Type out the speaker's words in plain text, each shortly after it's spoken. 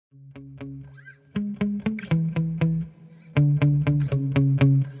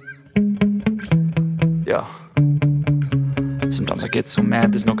Yeah. Sometimes I get so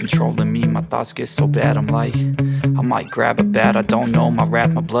mad, there's no controlling me. My thoughts get so bad, I'm like, I might grab a bat, I don't know. My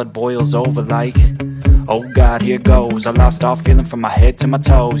wrath, my blood boils over like, oh God, here goes. I lost all feeling from my head to my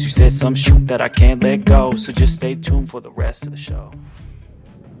toes. You said some shit that I can't let go, so just stay tuned for the rest of the show.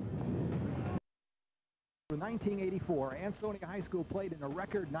 In 1984, Ansonia High School played in a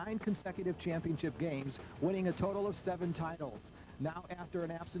record 9 consecutive championship games, winning a total of 7 titles. Now, after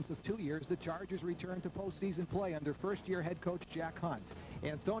an absence of 2 years, the Chargers return to postseason play under first-year head coach Jack Hunt.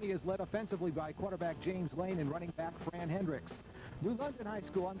 Ansonia is led offensively by quarterback James Lane and running back Fran Hendricks. New London High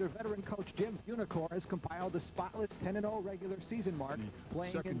School under veteran coach Jim Unicore has compiled a spotless 10-0 regular season mark,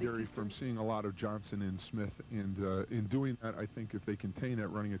 playing secondary from seeing a lot of Johnson and Smith, and in doing that, I think if they contain that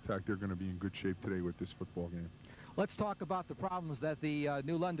running attack, they're going to be in good shape today with this football game. Let's talk about the problems that the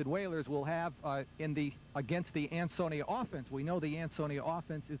New London Whalers will have against the Ansonia offense. We know the Ansonia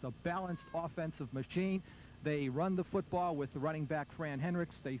offense is a balanced offensive machine. They run the football with the running back Fran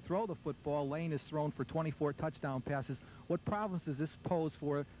Hendricks. They throw the football. Lane is thrown for 24 touchdown passes. What problems does this pose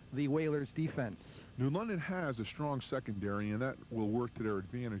for the Whalers defense? New London has a strong secondary, and that will work to their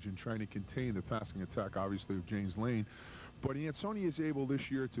advantage in trying to contain the passing attack, obviously, of James Lane. But Ansonia is able this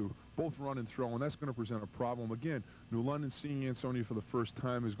year to both run and throw, and that's going to present a problem. Again, New London seeing Ansonia for the first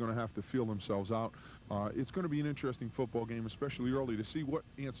time is going to have to feel themselves out. It's going to be an interesting football game, especially early, to see what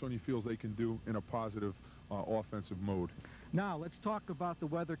Ansonia feels they can do in a positive offensive mode. Now let's talk about the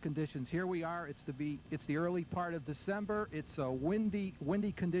weather conditions. Here we are. It's the early part of December. It's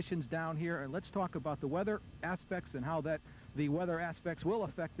windy conditions down here, and let's talk about the weather aspects and how the weather aspects will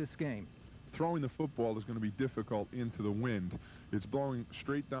affect this game. Throwing the football is going to be difficult into the wind. It's blowing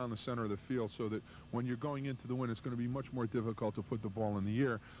straight down the center of the field, so that when you're going into the wind, it's going to be much more difficult to put the ball in the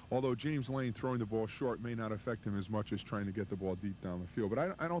air. Although James Lane throwing the ball short may not affect him as much as trying to get the ball deep down the field.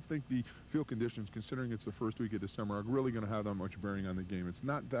 But I don't think the field conditions, considering it's the first week of December, are really going to have that much bearing on the game. It's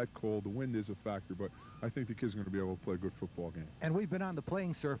not that cold. The wind is a factor, but I think the kids are going to be able to play a good football game. And we've been on the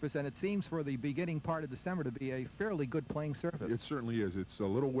playing surface, and it seems for the beginning part of December to be a fairly good playing surface. It certainly is. It's a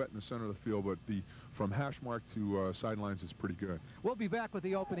little wet in the center of the field, but from hash mark to sidelines is pretty good. We'll be back with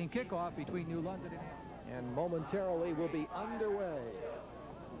the opening kickoff between New London and momentarily we'll be underway.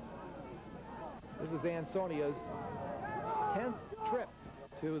 This is Ansonia's 10th trip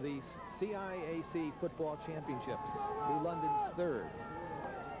to the CIAC football championships. New London's 3rd.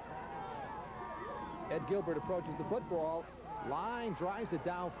 Ed Gilbert approaches the football. Line drives it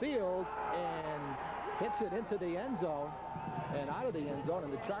downfield and hits it into the end zone and out of the end zone,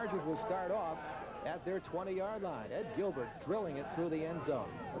 and the Chargers will start off at their 20-yard line. Ed Gilbert drilling it through the end zone.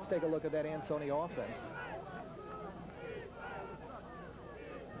 Let's take a look at that Ansonia offense.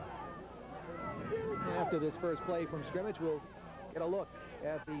 After this first play from scrimmage, we'll get a look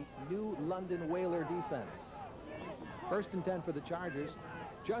at the New London Whaler defense. 1st and 10 for the Chargers,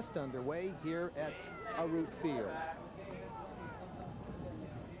 just underway here at Root Field.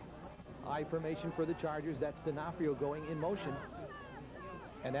 I formation for the Chargers. That's D'Onofrio going in motion.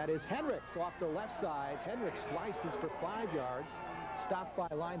 And that is Hendricks off the left side. Hendricks slices for 5 yards. Stopped by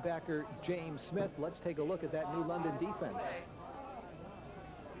linebacker James Smith. Let's take a look at that New London defense.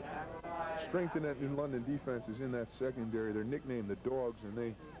 Strength in that New London defense is in that secondary. They're nicknamed the Dogs, and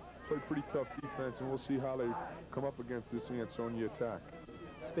they play pretty tough defense, and we'll see how they come up against this Ansonia attack.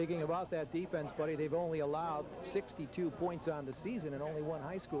 Speaking about that defense, buddy, they've only allowed 62 points on the season, and only one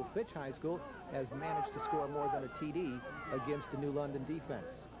high school, Fitch High School, has managed to score more than a TD against the New London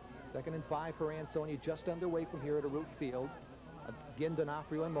defense. 2nd and 5 for Ansonia, just underway from here at Root Field. Again,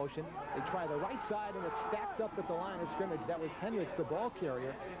 D'Onofrio in motion. They try the right side, and it's stacked up at the line of scrimmage. That was Hendricks, the ball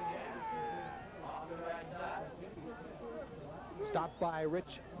carrier. Stopped by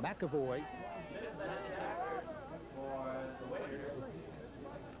Rich McAvoy.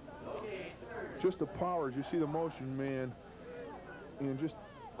 Just the powers. You see the motion, man, and just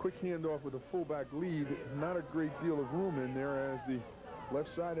quick handoff with a fullback lead. Not a great deal of room in there as the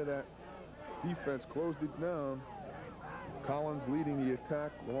left side of that defense closed it down. Collins leading the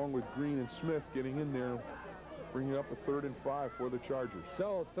attack along with Green and Smith getting in there, bringing up a 3rd and 5 for the Chargers.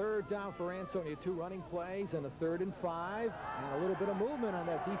 So 3rd down for Ansonia, 2 running plays and a 3rd and 5, and a little bit of movement on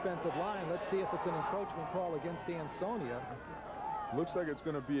that defensive line. Let's see if it's an encroachment call against Ansonia. Looks like it's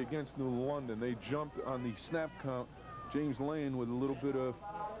going to be against New London. They jumped on the snap count. James Lane with a little bit of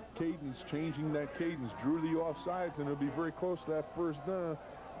cadence, changing that cadence, drew the offsides, and it'll be very close to that 1st down.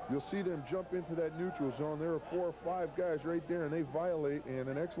 You'll see them jump into that neutral zone. There are 4 or 5 guys right there, and they violate, and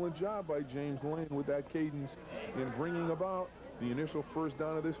an excellent job by James Lane with that cadence in bringing about the initial 1st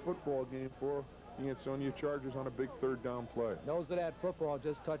down of this football game for the Ansonia Chargers on a big third down play. Nose of that football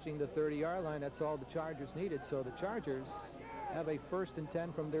just touching the 30-yard line. That's all the Chargers needed. So the Chargers have a 1st and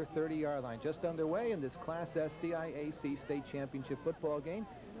 10 from their 30-yard line. Just underway in this Class S CIAC State Championship football game.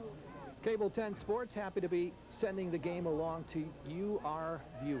 Cable 10 Sports happy to be sending the game along to you, our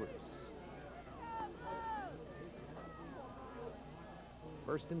viewers.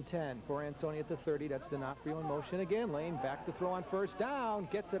 1st and 10 for Ansonia at the 30. That's D'Onofrio in motion again. Lane back to throw on 1st down.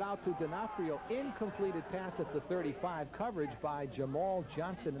 Gets it out to D'Onofrio. Incompleted pass at the 35. Coverage by Jamal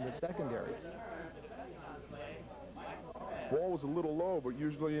Johnson in the secondary. Ball was a little low, but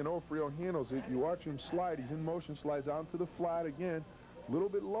usually D'Onofrio handles it. You watch him slide. He's in motion, slides out to the flat again. A little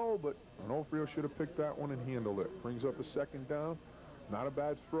bit low, but D'Onofrio should have picked that one and handled it. Brings up a 2nd down. Not a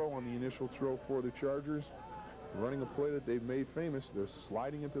bad throw on the initial throw for the Chargers. Running a play that they've made famous. They're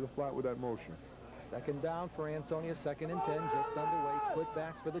sliding into the flat with that motion. 2nd down for Ansonia, 2nd and 10, just underway. Split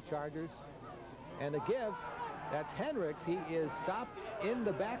backs for the Chargers. And the give, that's Hendricks. He is stopped in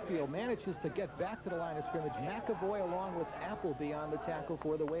the backfield, manages to get back to the line of scrimmage. McAvoy along with Appleby on the tackle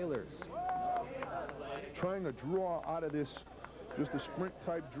for the Whalers. Trying a draw out of this, just a sprint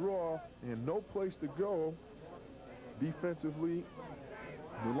type draw, and no place to go. Defensively,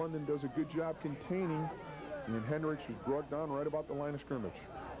 New London does a good job containing, and Hendricks was brought down right about the line of scrimmage.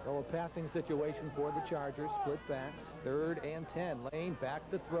 So a passing situation for the Chargers. Split backs. 3rd and 10. Lane back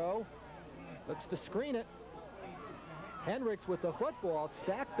to throw. Looks to screen it. Hendricks with the football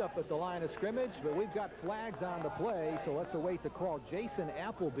stacked up at the line of scrimmage, but we've got flags on the play, so let's await the call. Jason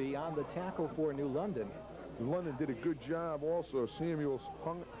Appleby on the tackle for New London. New London did a good job also. Samuels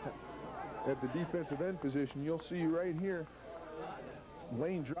hung at the defensive end position. You'll see right here,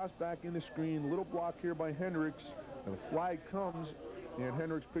 Lane drops back in the screen. Little block here by Hendricks, and the flag comes, and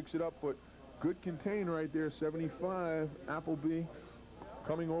Hendricks picks it up, but good contain right there. 75, Appleby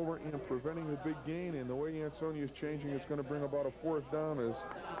coming over and preventing the big gain, and the way Ansonia is changing, it's going to bring about a 4th down as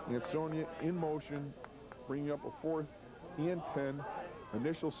Ansonia in motion, bringing up a 4th and 10.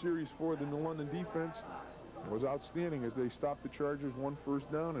 Initial series for the New London defense was outstanding as they stopped the Chargers 1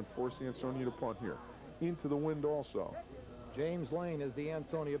 first down and forced Ansonia to punt here. Into the wind also. James Lane is the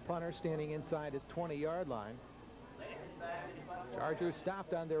Ansonia punter, standing inside his 20-yard line. Chargers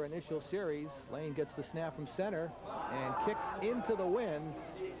stopped on their initial series. Lane gets the snap from center and kicks into the wind.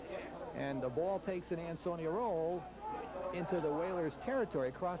 And the ball takes an Ansonia roll into the Whalers' territory,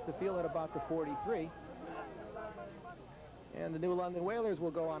 across the field at about the 43. And the New London Whalers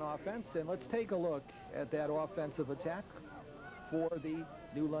will go on offense. And let's take a look at that offensive attack for the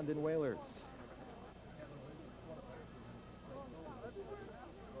New London Whalers.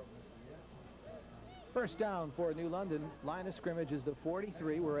 First down for New London. Line of scrimmage is the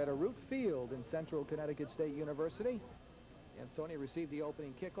 43. We're at a root field in Central Connecticut State University. Ansonia received the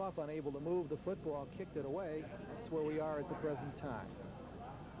opening kickoff, unable to move the football, kicked it away. That's where we are at the present time.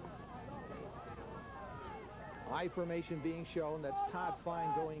 I formation being shown. That's Todd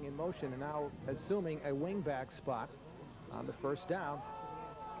Fine going in motion and now assuming a wingback spot on the first down.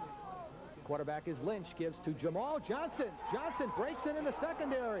 Quarterback is Lynch, gives to Jamal Johnson. Johnson breaks it in the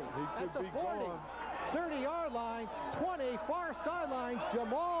secondary at the 40. 30-yard line, 20, far sidelines.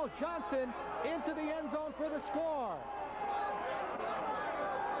 Jamal Johnson into the end zone for the score.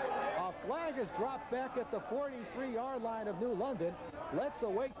 A flag is dropped back at the 43-yard line of New London. Let's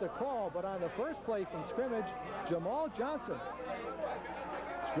await the call, but on the first play from scrimmage, Jamal Johnson.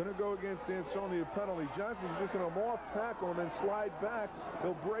 It's going to go against Ansonia penalty. Johnson's just going to morph tackle and then slide back.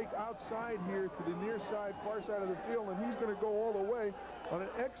 He'll break outside here to the near side, far side of the field, and he's going to go all the way on an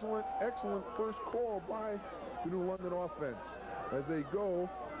excellent, excellent first call by the New London offense as they go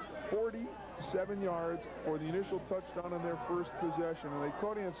 47 yards for the initial touchdown on their first possession. And they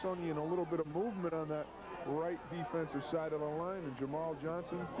caught Ansonia in a little bit of movement on that right defensive side of the line, and Jamal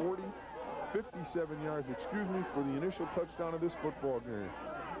Johnson 57 yards, for the initial touchdown of this football game.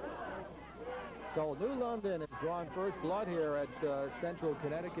 So New London has drawn first blood here at Central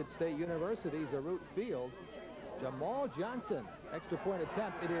Connecticut State University's root field. Jamal Johnson, extra point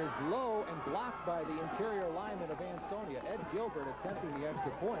attempt. It is low and blocked by the interior lineman of Ansonia. Ed Gilbert attempting the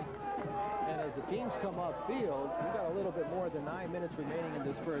extra point. And as the teams come upfield, we've got a little bit more than 9 minutes remaining in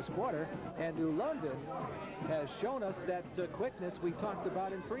this first quarter. And New London has shown us that quickness we talked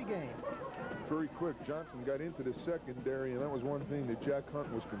about in pregame. Very quick. Johnson got into the secondary, and that was one thing that Jack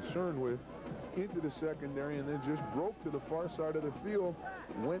Hunt was concerned with. Into the secondary, and then just broke to the far side of the field,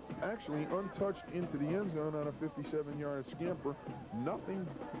 went actually untouched into the end zone on a 57-yard scamper. Nothing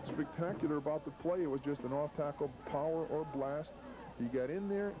spectacular about the play. It was just an off-tackle power or blast. He got in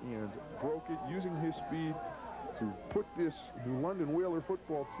there and broke it using his speed. to put this New London Whaler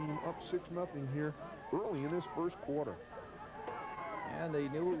football team up 6-0 here early in this first quarter. And the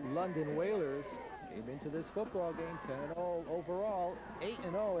New London Whalers came into this football game 10-0 overall,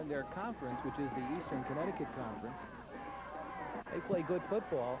 8-0 in their conference, which is the Eastern Connecticut Conference. They play good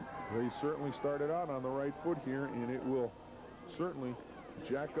football. They certainly started out on the right foot here, and it will certainly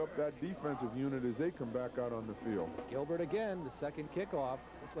jack up that defensive unit as they come back out on the field. Gilbert again, the second kickoff.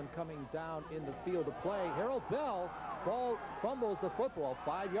 This one coming down in the field of play. Harold Bell fumbles the football,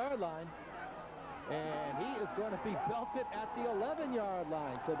 5-yard line. And he is going to be belted at the 11-yard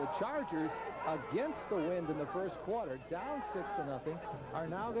line. So the Chargers, against the wind in the first quarter, down 6-0, are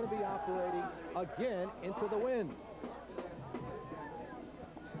now going to be operating again into the wind.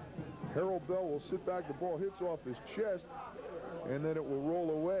 Harold Bell will sit back. The ball hits off his chest, and then it will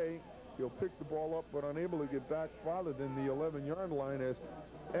roll away. He'll pick the ball up, but unable to get back farther than the 11-yard line, as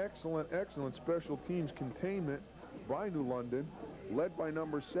excellent special teams containment by New London, led by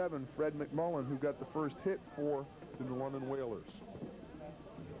number 7, Fred McMullen, who got the first hit for the New London Whalers.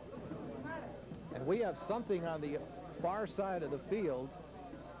 And we have something on the far side of the field.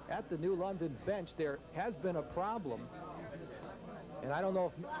 At the New London bench, there has been a problem. And I don't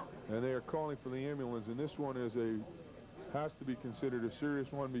know if... And they are calling for the ambulance, and this one has to be considered a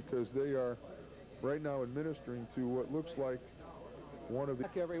serious one, because they are right now administering to what looks like one of the...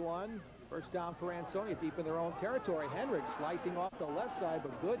 Everyone, first down for Ansonia, deep in their own territory. Hendricks slicing off the left side,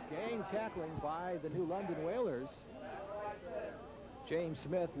 but good game tackling by the New London Whalers. James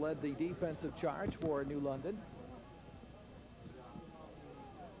Smith led the defensive charge for New London.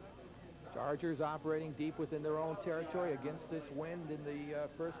 Chargers operating deep within their own territory against this wind in the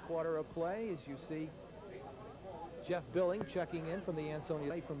first quarter of play. As you see, Jeff Billing checking in from the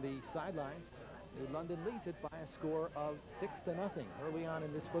Ansonia from the sidelines. New London leads it by a score of 6-0 early on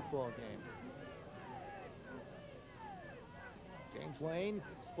in this football game. James Lane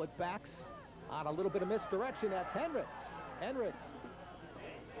split backs on a little bit of misdirection. That's Hendricks. Hendricks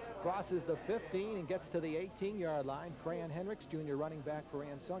crosses the 15 and gets to the 18-yard line. Fran Hendricks, junior running back for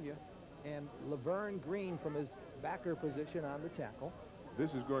Ansonia, and Laverne Green from his backer position on the tackle.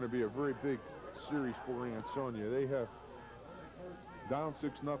 This is going to be a very big series for Ansonia. They have down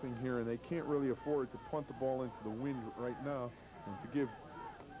 6-0 here, and they can't really afford to punt the ball into the wind right now, and to give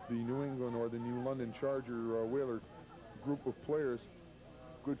the New England or the New London Charger Whaler group of players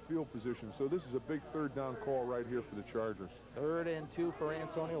good field position. So this is a big third down call right here for the Chargers. 3rd and 2 for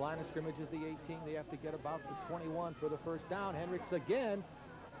Ansonia. Line of scrimmage is the 18. They have to get about the 21 for the first down. Hendricks again,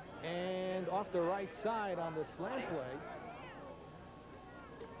 and off the right side on the slant play.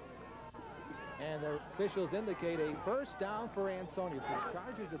 And the officials indicate a first down for Ansonia. So the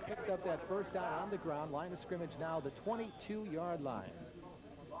Chargers have picked up that first down on the ground. Line of scrimmage now the 22-yard line.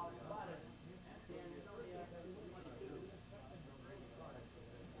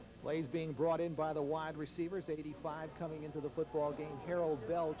 Plays being brought in by the wide receivers. 85 coming into the football game. Harold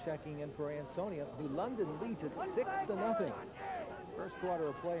Bell checking in for Ansonia. New London leads it 6-0. First quarter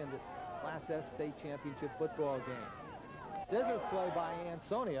of play in this Class S state championship football game. Scissors play by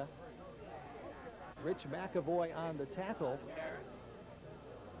Ansonia. Rich McAvoy on the tackle.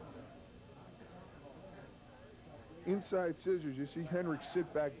 Inside scissors, you see Hendricks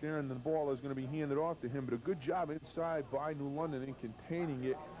sit back there, and the ball is going to be handed off to him, but a good job inside by New London in containing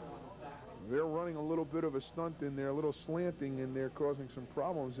it. They're running a little bit of a stunt in there, a little slanting in there, causing some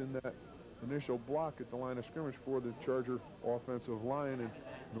problems in that initial block at the line of scrimmage for the Charger offensive line, and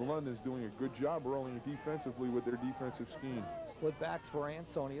New London's doing a good job rolling defensively with their defensive scheme. Split backs for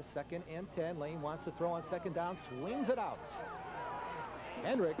Ansonia, 2nd and 10. Lane wants to throw on second down, swings it out.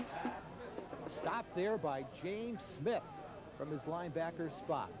 Hendricks stopped there by James Smith from his linebacker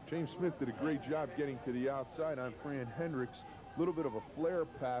spot. James Smith did a great job getting to the outside on Fran Hendricks. A little bit of a flare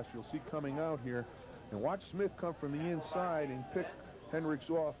pass you'll see coming out here. And watch Smith come from the inside and pick Hendricks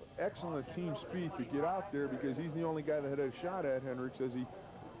off. Excellent team speed to get out there, because he's the only guy that had a shot at Hendricks as he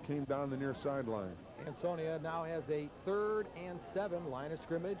came down the near sideline. Ansonia now has a 3rd and 7 line of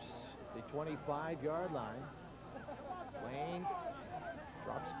scrimmage, the 25-yard line. Lane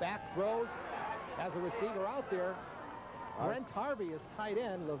drops back, throws, has a receiver out there. Brent Harvey is tight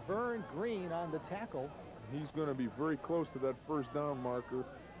end. Laverne Green on the tackle. He's going to be very close to that first down marker.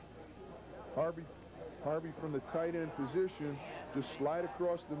 Harvey from the tight end position, just slide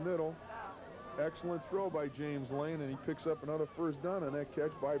across the middle. Excellent throw by James Lane, and he picks up another first down on that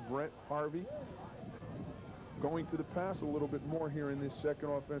catch by Brent Harvey. Going to the pass a little bit more here in this second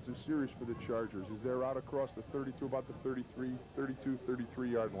offensive series for the Chargers, as they're out across the 32, about the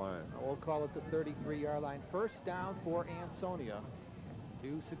 33-yard line. We'll call it the 33-yard line. First down for Ansonia.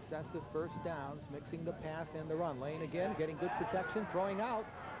 2 successive first downs, mixing the pass and the run. Lane again, getting good protection, throwing out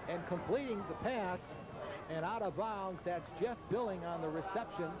and completing the pass. And out of bounds, that's Jeff Billing on the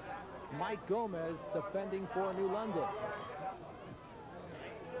reception. Mike Gomez defending for New London.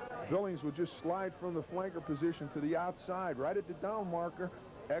 Billings would just slide from the flanker position to the outside, right at the down marker.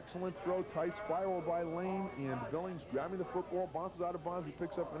 Excellent throw, tight spiral by Lane, and Billings grabbing the football, bounces out of bounds. He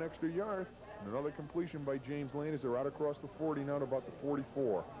picks up an extra yard. And another completion by James Lane as they're out across the 40, now to about the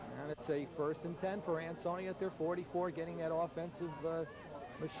 44. And it's a 1st and 10 for Ansonia at their 44, getting that offensive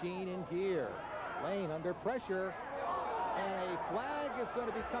machine in gear. Lane under pressure, and a flag is going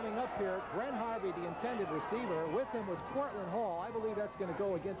to be coming up here. Brent Harvey, the intended receiver. With him was Cortland Hall. I believe that's going to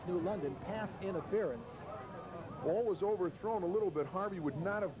go against New London. Pass interference. Ball was overthrown a little bit. Harvey would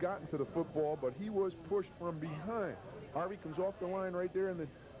not have gotten to the football, but he was pushed from behind. Harvey comes off the line right there in the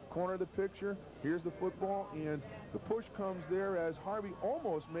corner of the picture. Here's the football, and the push comes there as Harvey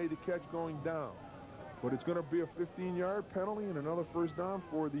almost made the catch going down. But it's going to be a 15-yard penalty and another first down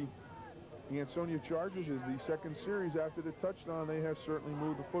for the Ansonia Chargers. Is the second series after the touchdown. They have certainly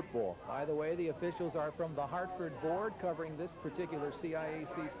moved the football. By the way, the officials are from the Hartford board covering this particular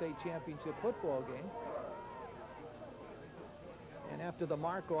CIAC state championship football game. And after the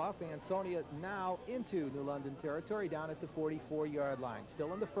mark-off, Ansonia now into New London territory down at the 44-yard line.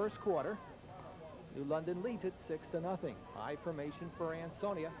 Still in the first quarter. New London leads it 6-0. High formation for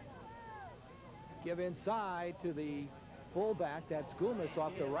Ansonia. Give inside to the fullback. That's Goomis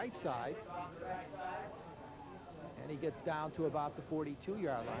off the right side. And he gets down to about the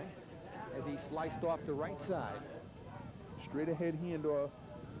 42-yard line as he sliced off the right side. Straight ahead handoff.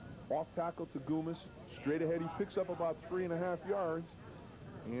 Off tackle to Goomis. Straight ahead, he picks up about 3.5 yards.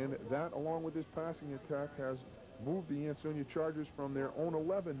 And that, along with his passing attack, has moved the Ansonia Chargers from their own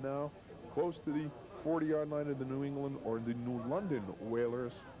 11 now, close to the 40-yard line of the New England, or the New London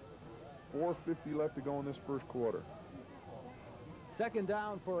Whalers. 4:50 left to go in this first quarter. Second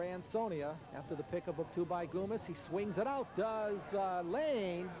down for Ansonia after the pickup of 2 by Goomis. He swings it out, does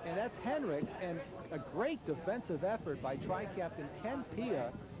Lane, and that's Hendricks. And a great defensive effort by Tri-Captain Ken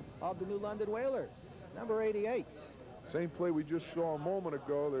Pia of the New London Whalers, number 88. Same play we just saw a moment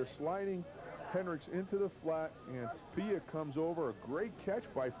ago. They're sliding Hendricks into the flat, and Pia comes over. A great catch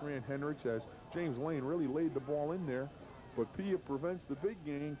by Fran Hendricks as James Lane really laid the ball in there. But Pia prevents the big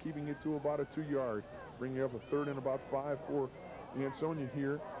gain, keeping it to about a 2-yard, bringing up a 3rd and about 5 for Ansonia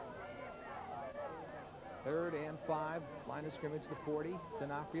here. 3rd and 5, line of scrimmage, the 40.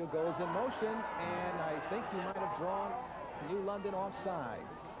 D'Onofrio goes in motion, and I think he might have drawn New London offsides.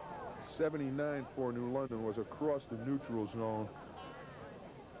 79 for New London was across the neutral zone.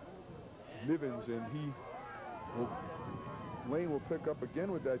 Nivens, and Lane will pick up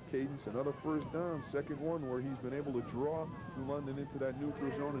again with that cadence. Another first down, second one where he's been able to draw New London into that neutral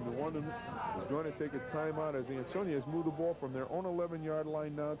zone. And New London is going to take a timeout as Ansonia has moved the ball from their own 11-yard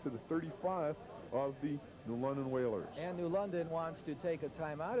line now to the 35 of the New London Whalers. And New London wants to take a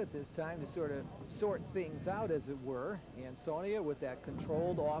timeout at this time to sort of sort things out, as it were. Ansonia with that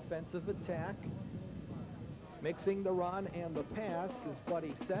controlled offensive attack, mixing the run and the pass. As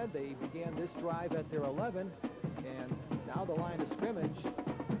Buddy said, they began this drive at their 11, and now the line of scrimmage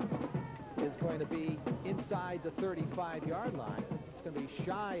is going to be inside the 35-yard line. It's going to be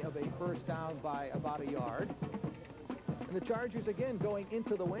shy of a first down by about a yard. And the Chargers, again, going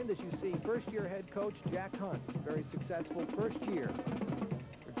into the wind, as you see, first-year head coach Jack Hunt. Very successful first year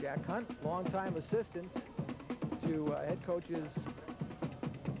for Jack Hunt, longtime assistant to head coaches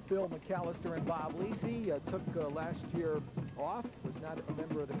Phil McAllister and Bob Lisi. Took last year off, was not a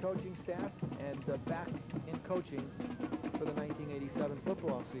member of the coaching staff, and back in coaching for the 1987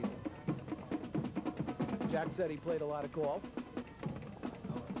 football season. Jack said he played a lot of golf.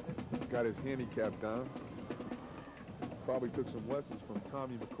 Got his handicap down. Probably took some lessons from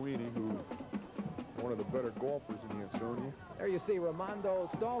Tommy McQueenie, who's one of the better golfers in Ansonia. There you see Ramondo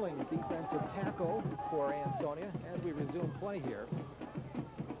Stallings, defensive tackle for Ansonia, as we resume play here.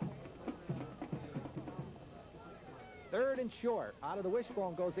 3rd and short. Out of the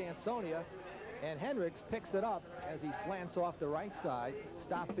wishbone goes Ansonia, and Hendricks picks it up as he slants off the right side.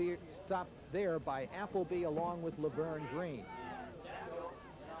 Stopped there by Appleby along with Laverne Green.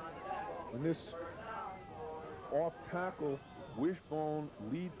 And this off tackle, wishbone,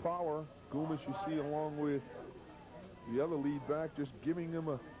 lead power, Goomis you see along with the other lead back, just giving him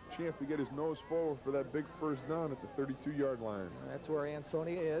a chance to get his nose forward for that big first down at the 32-yard line. That's where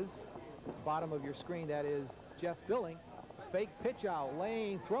Ansonia is. Bottom of your screen, that is Jeff Billing. Fake pitch out.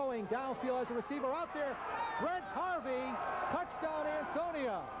 Lane throwing downfield as a receiver out there. Brent Harvey. Touchdown,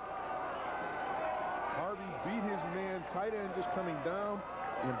 Ansonia. Harvey beat his man, tight end just coming down.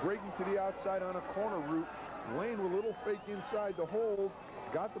 And breaking to the outside on a corner route. Lane with a little fake inside the hold.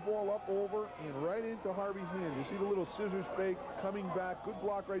 Got the ball up over and right into Harvey's hand. You see the little scissors fake coming back. Good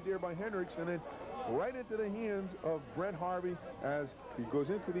block right there by Hendricks. And then right into the hands of Brett Harvey as he goes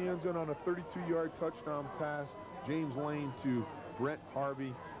into the end zone on a 32-yard touchdown pass. James Lane to Brett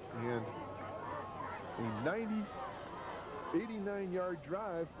Harvey. And a 89-yard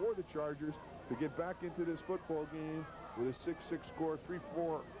drive for the Chargers to get back into this football game with a 6-6 score,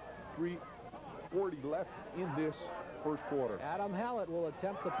 3:40 left in this first quarter. Adam Hallett will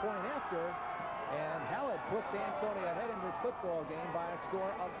attempt the point after, and Hallett puts Ansonia ahead in this football game by a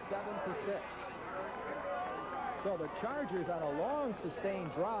score of 7-6. So the Chargers on a long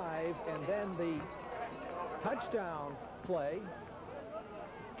sustained drive, and then the touchdown play.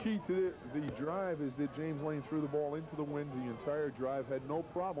 Key to the drive is that James Lane threw the ball into the wind the entire drive, had no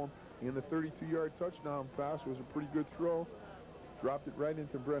problem, and the 32-yard touchdown pass was a pretty good throw. Dropped it right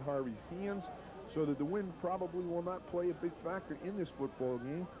into Brett Harvey's hands, so that the wind probably will not play a big factor in this football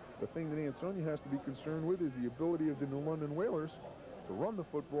game. The thing that Ansonia has to be concerned with is the ability of the New London Whalers to run the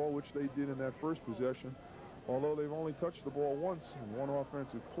football, which they did in that first possession. Although they've only touched the ball once in one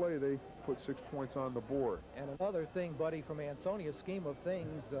offensive play, they put 6 points on the board. And another thing, Buddy, from Ansonia's scheme of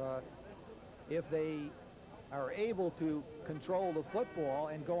things, if they are able to control the football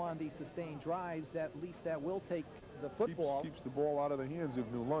and go on these sustained drives, at least that will take the football. Keeps the ball out of the hands of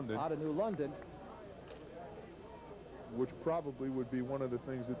New London. Out of New London. Which probably would be one of the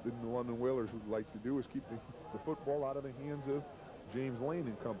things that the New London Whalers would like to do, is keep the football out of the hands of James Lane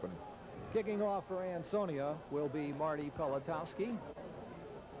and company. Kicking off for Ansonia will be Marty Pelotowski.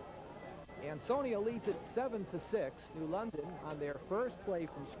 Ansonia leads it 7-6. New London on their first play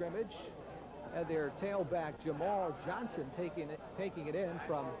from scrimmage had their tailback Jamal Johnson taking it in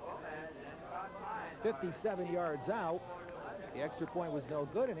from 57 yards out. The extra point was no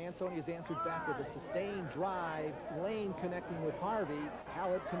good, and Ansonia's answered back with a sustained drive. Lane connecting with Harvey.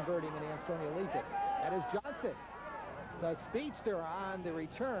 Hallett converting, and Ansonia leads it. That is Johnson, the speedster, on the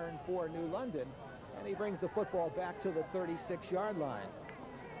return for New London, and he brings the football back to the 36-yard line.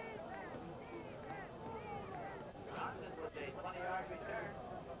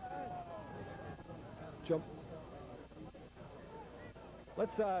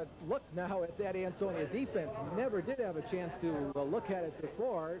 Let's look now at that Ansonia defense. Never did have a chance to look at it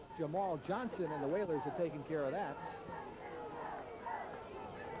before. Jamal Johnson and the Whalers are taking care of that.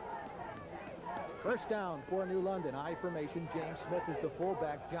 First down for New London. I formation. James Smith is the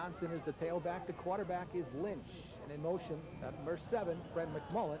fullback. Johnson is the tailback. The quarterback is Lynch. And in motion, number 7, Fred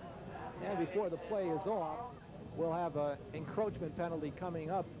McMullen. And before the play is off, we'll have an encroachment penalty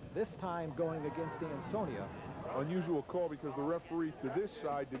coming up, this time going against Ansonia. Unusual call because the referee to this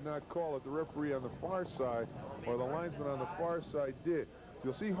side did not call it. The referee on the far side, or the linesman on the far side, did.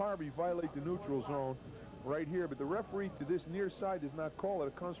 You'll see Harvey violate the neutral zone right here, but the referee to this near side does not call it.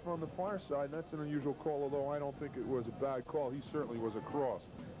 It comes from the far side, and that's an unusual call, although I don't think it was a bad call. He certainly was across.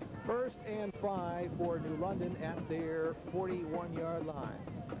 1st and 5 for New London at their 41-yard line.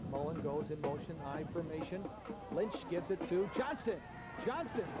 Mullen goes in motion, I formation. Lynch gives it to Johnson.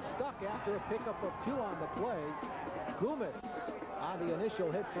 Johnson stuck after a pickup of 2 on the play. Goomis on the initial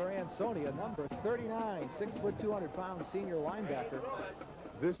hit for Ansonia, number 39, 6', 200-pound senior linebacker.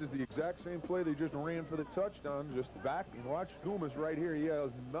 This is the exact same play they just ran for the touchdown, just back. And watch Goomis right here. He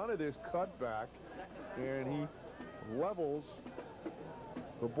has none of this cutback, and he levels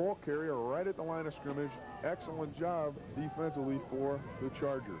the ball carrier right at the line of scrimmage. Excellent job defensively for the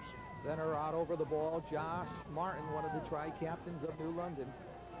Chargers. Center out over the ball, Josh Martin, one of the tri-captains of New London.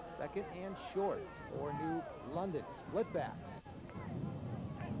 2nd and short for New London. Split backs.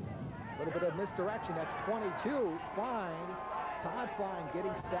 A little bit of misdirection. That's 22. Fine. Todd Fine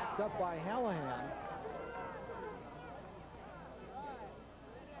getting stacked up by Hallahan.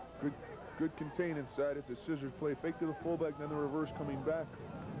 Good contain inside. It's a scissors play. Fake to the fullback, then the reverse coming back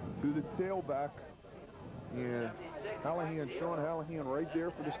to the tailback. And Hallahan, Sean Hallahan right there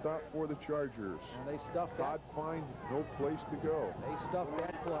for the stop for the Chargers. And they stuffed Todd finds no place to go. They stuffed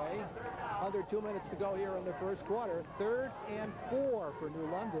that play. Under 2 minutes to go here in the first quarter. 3rd and 4 for New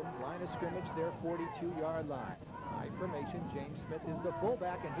London. Line of scrimmage, their 42-yard line. High formation. James Smith is the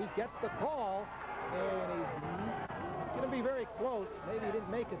fullback, and he gets the call. And he's going to be very close. Maybe he didn't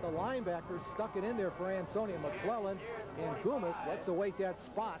make it. The linebacker stuck it in there for Ansonia. McClellan and Goomis. Let's await that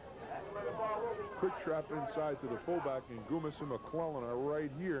spot. Quick trap inside to the fullback, and Goomis and McClellan are right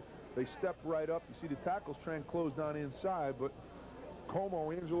here. They step right up. You see the tackles trying to close down inside, but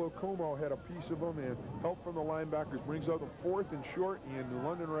Angelo Como had a piece of them, and help from the linebackers brings out the 4th and short, and New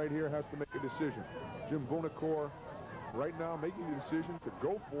London right here has to make a decision. Jim Bonacore right now making the decision to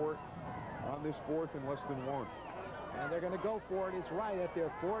go for it on this 4th and less than 1. And they're going to go for it. It's right at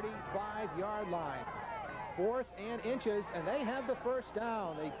their 45-yard line. 4th and inches, and they have the first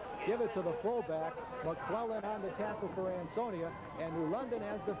down. They give it to the fullback. McClellan on the tackle for Ansonia, and New London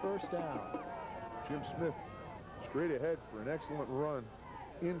has the first down. Jim Smith straight ahead for an excellent run.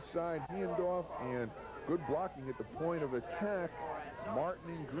 Inside handoff and good blocking at the point of attack.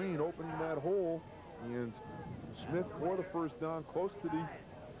 Martin and Green opening that hole, and Smith for the first down close to the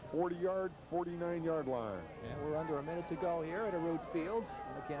 49-yard line. And we're under a minute to go here at a root field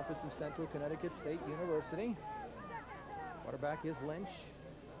on the campus of Central Connecticut State University. Quarterback is Lynch.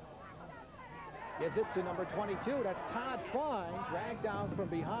 Gives it to number 22. That's Todd Fine, dragged down from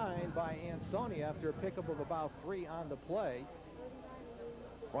behind by Ansonia after a pickup of about 3 on the play.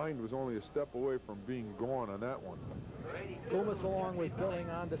 Fine was only a step away from being gone on that one. Loomis along with Billing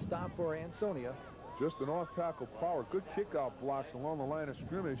on to stop for Ansonia. Just an off-tackle power. Good kickout blocks along the line of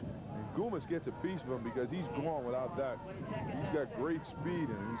scrimmage. And Goomis gets a piece of him because he's gone without that. He's got great speed,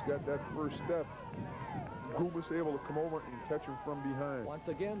 and he's got that first step. Goomis able to come over and catch him from behind. Once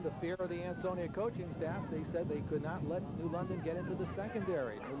again, the fear of the Ansonia coaching staff. They said they could not let New London get into the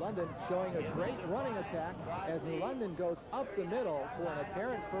secondary. New London showing a great running attack as New London goes up the middle for an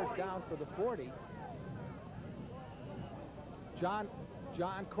apparent first down for the 40. John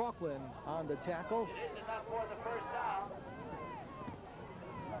Crocklin on the tackle.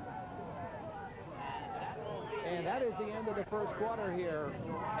 And that is the end of the first quarter here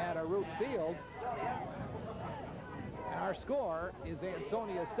at a root field. And our score is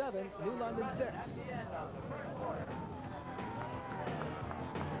Ansonia 7, New London 6.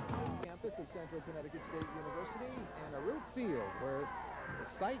 Campus of Central Connecticut State University and a root field where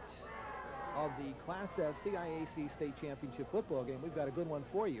the site of the Class S CIAC State Championship football game. We've got a good one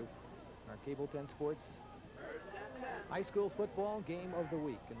for you. Our Cable 10 Sports high school football game of the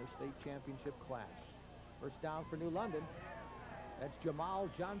week in the state championship clash. First down for New London. That's Jamal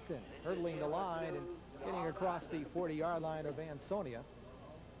Johnson hurdling the line and getting across the 40-yard line of Ansonia.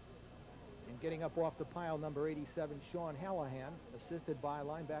 And getting up off the pile, number 87, Sean Hallahan, assisted by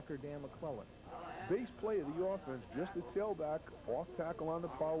linebacker Dan McClellan. Base play of the offense, just the tailback, off tackle on the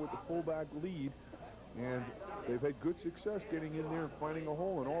power with the fullback lead. And they've had good success getting in there and finding a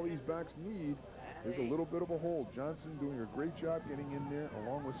hole, and all these backs need is a little bit of a hole. Johnson doing a great job getting in there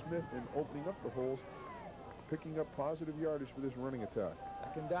along with Smith and opening up the holes, picking up positive yardage for this running attack.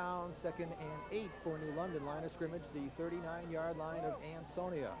 Second down, 2nd and 8 for New London. Line of scrimmage, the 39-yard line of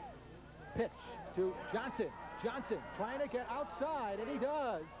Ansonia. Pitch to Johnson. Johnson trying to get outside, and he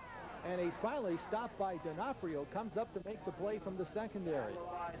does. And he's finally stopped by D'Onofrio. Comes up to make the play from the secondary.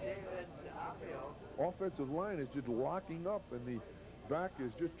 Offensive line is just locking up, and the back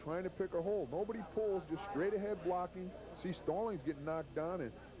is just trying to pick a hole. Nobody pulls, just straight ahead blocking. See Stallings getting knocked down,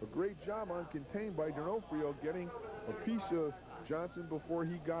 and a great job on contained by D'Onofrio getting a piece of Johnson before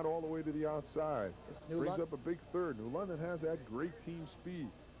he got all the way to the outside. Brings up a big third. New London has that great team speed.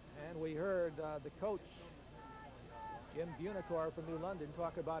 And we heard the coach, Jim Bunicor from New London,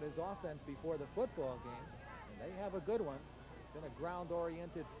 talk about his offense before the football game. And they have a good one. It's been a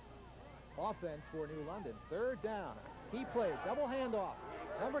ground-oriented offense for New London. Third down. He played double handoff.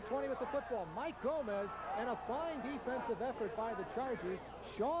 Number 20 with the football, Mike Gomez, and a fine defensive effort by the Chargers.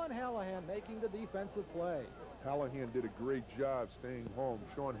 Sean Hallahan making the defensive play. Hallahan did a great job staying home.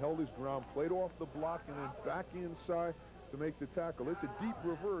 Sean held his ground, played off the block, and then back inside to make the tackle. It's a deep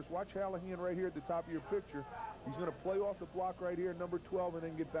reverse. Watch Hallahan right here at the top of your picture. He's going to play off the block right here, number 12, and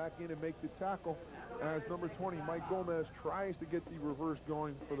then get back in and make the tackle as number 20, Mike Gomez, tries to get the reverse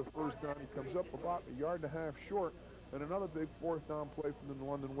going for the first down. He comes up about 1.5 yards short, and another big 4th down play from the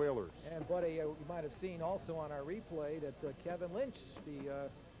London Whalers. And, buddy, you might have seen also on our replay that Kevin Lynch, the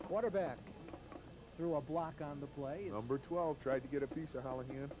quarterback, threw a block on the play. Number 12 tried to get a piece of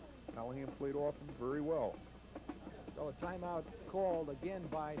Hallahan. Hallahan played off him very well. So a timeout called again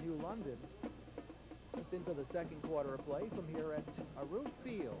by New London. Just into the second quarter of play from here at a root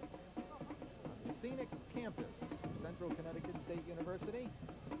field. The scenic campus, Central Connecticut State University.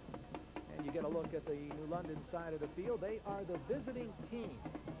 And you get a look at the New London side of the field. They are the visiting team.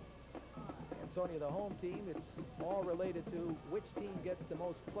 Ansonia, the home team. It's all related to which team gets the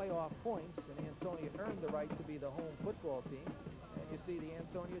most playoff points. And Ansonia earned the right to be the home football team. And you see the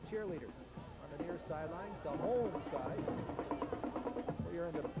Ansonia cheerleaders on the near sidelines, the home side. We're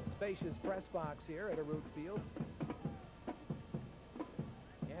in the spacious press box here at a root field.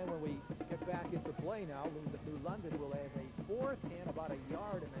 And when we get back into play now, New London will have a 4th and about 1.5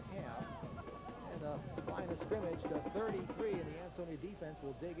 yards. And the line of scrimmage, the 33, and the Ansonia defense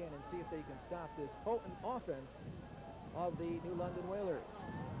will dig in and see if they can stop this potent offense of the New London Whalers.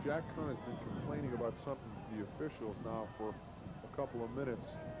 Jack Hunt has been complaining about something to the officials now for a couple of minutes.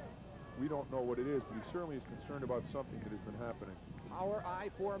 We don't know what it is, but he certainly is concerned about something that has been happening. Power I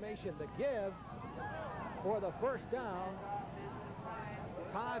formation, the give for the first down.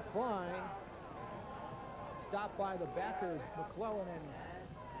 Todd Klein, stopped by the backers, McClellan and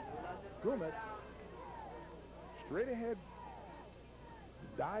Goomis. Straight ahead,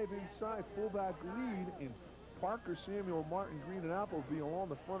 dive inside, fullback lead, and Parker, Samuel, Martin, Green, and Appleby along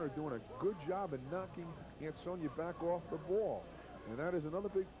the front are doing a good job in knocking Ansonia back off the ball. And that is another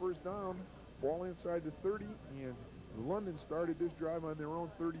big first down. Ball inside the 30, and London started this drive on their own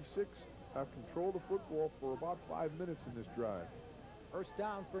 36, have controlled the football for about 5 minutes in this drive. First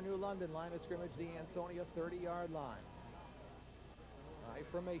down for New London, line of scrimmage, the Ansonia 30-yard line. High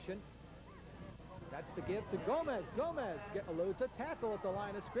formation. That's the give to Gomez. Gomez eludes a tackle at the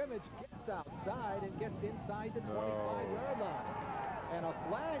line of scrimmage, gets outside and gets inside the 25-yard line. And a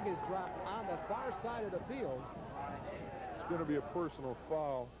flag is dropped on the far side of the field. It's going to be a personal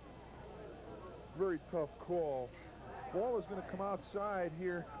foul. Very tough call. Ball is going to come outside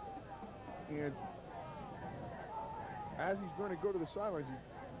here, and as he's going to go to the sidelines, he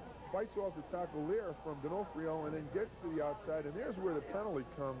fights off the tackle there from D'Onofrio and then gets to the outside, and there's where the penalty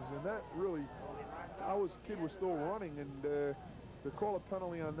comes. And that really, kid was still running, and to call a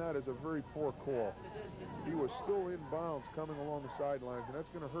penalty on that is a very poor call. He was still in bounds coming along the sidelines, and that's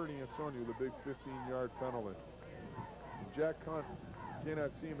going to hurt Ansonia with a big 15-yard penalty. And Jack Hunt,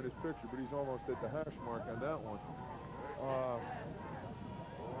 cannot see him in his picture, but he's almost at the hash mark on that one.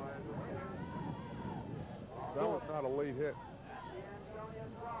 That was not a late hit.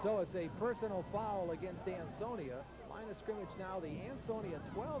 So it's a personal foul against Ansonia. Line of scrimmage now, the Ansonia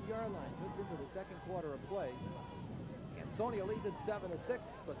 12-yard line moves into the second quarter of play. Ansonia leads at 7-6,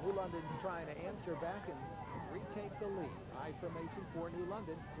 but New London's trying to answer back and retake the lead. High formation for New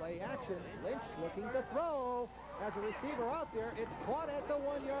London. Play action. Lynch looking to throw. Has a receiver out there. It's caught at the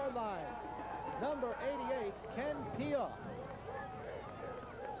 1-yard line. Number 88, Ken Pia.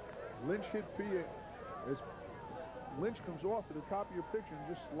 Lynch hit Pia as Lynch comes off to the top of your picture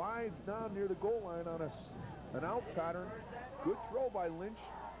and just slides down near the goal line on an out pattern. Good throw by Lynch.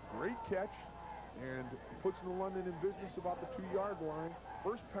 Great catch. And puts New London in business about the 2-yard line.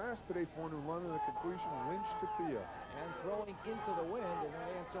 First pass today for New London, a completion, Lynch to Pia. And throwing into the wind, and when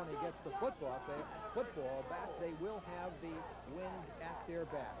Ansonia gets the football back, they will have the wind at their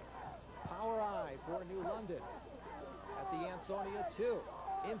back. Power I for New London at the Ansonia 2.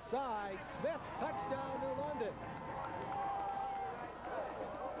 Inside, Smith, touchdown New London.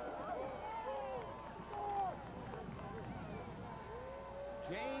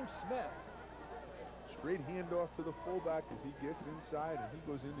 James Smith. Straight handoff to the fullback as he gets inside, and he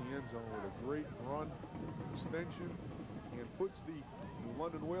goes in the end zone with a great run extension and puts the New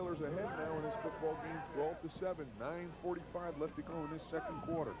London Whalers ahead now in this football game, 12-7, 9:45 left to go in this second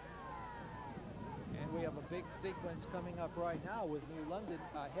quarter. And we have a big sequence coming up right now with New London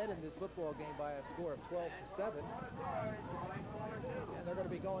ahead in this football game by a score of 12-7. And they're going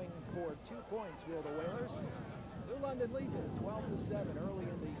to be going for 2 points, will the Whalers. New London leads it 12-7 early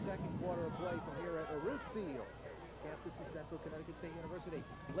in the second quarter of play from here at Root Field, campus of Central Connecticut State University.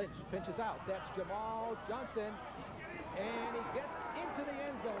 Lynch pinches out. That's Jamal Johnson. And he gets into the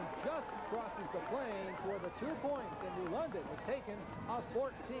end zone, just crosses the plane for the 2 points. And New London has taken a 14-7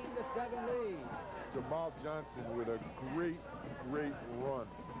 lead. Jamal Johnson with a great run.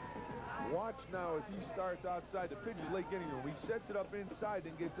 Watch now as he starts outside. The pitch is late getting him. He sets it up inside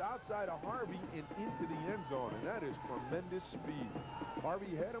and gets outside of Harvey and into the end zone. And that is tremendous speed.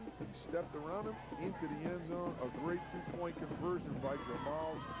 Harvey had him. He stepped around him into the end zone. A great 2-point conversion by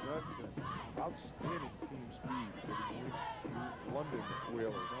Jamal Johnson. Outstanding team speed for the New London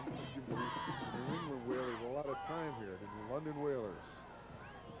Whalers. I'm going to give the New England Whalers a lot of time here. The New London Whalers.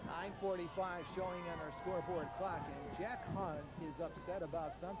 9:45 showing on our scoreboard clock, and Jack Hunt is upset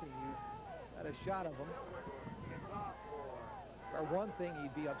about something. You had a shot of him. For one thing,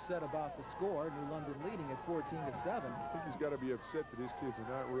 he'd be upset about the score. New London leading at 14-7. I think he's got to be upset that his kids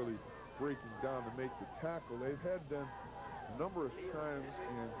are not really breaking down to make the tackle. They've had them a number of times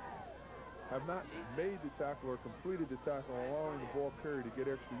and have not made the tackle or completed the tackle, allowing the ball carrier to get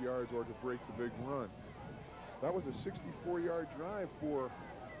extra yards or to break the big run. That was a 64-yard drive for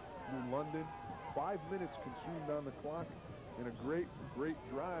New London. 5 minutes consumed on the clock in a great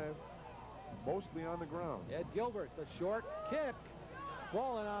drive, mostly on the ground. Ed Gilbert, the short kick,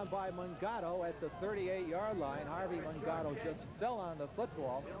 fallen on by Mungado at the 38-yard line. Harvey Mungado just fell on the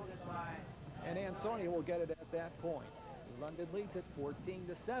football, and Ansonia will get it at that point. New London leads it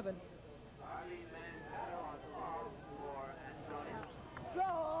 14-7.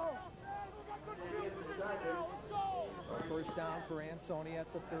 First down for Ansonia at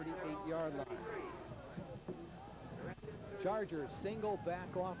the 38-yard line. Chargers single back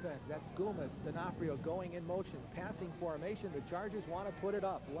offense. That's Gumas. D'Onofrio going in motion. Passing formation. The Chargers want to put it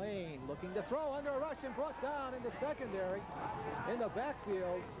up. Lane looking to throw under a rush and brought down in the secondary. In the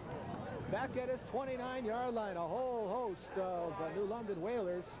backfield. Back at his 29-yard line. A whole host of New London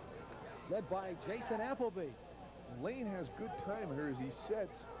Whalers led by Jason Appleby. Lane has good time here as he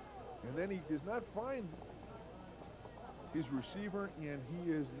sets, and then he does not find his receiver, and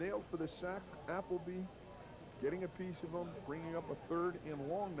he is nailed for the sack. Appleby getting a piece of him, bringing up a 3rd and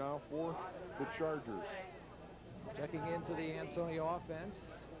long now for the Chargers. Checking into the Ansonia offense,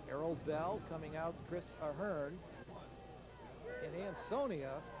 Errol Bell coming out, Chris Ahern. And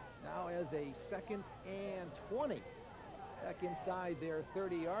Ansonia now as a 2nd and 20. Back inside their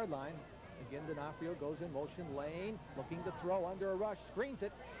 30-yard line. Again, D'Onofrio goes in motion. Lane looking to throw under a rush. Screens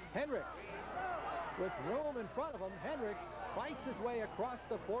it. Hendricks with room in front of him. Hendricks fights his way across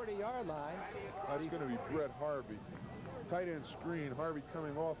the 40-yard line. That's going to be Brett Harvey. Tight end screen. Harvey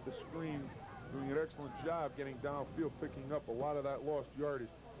coming off the screen, doing an excellent job getting downfield, picking up a lot of that lost yardage.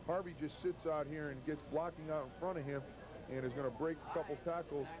 Harvey just sits out here and gets blocking out in front of him and is going to break a couple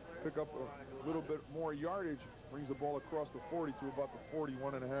tackles, pick up a little bit more yardage, brings the ball across the 40 to about the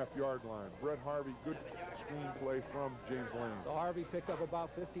 41.5-yard line. Brett Harvey, good screenplay from James Lane. So Harvey picked up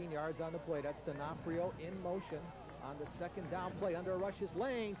about 15 yards on the play. That's D'Onofrio in motion on the 2nd down play. Under a rush is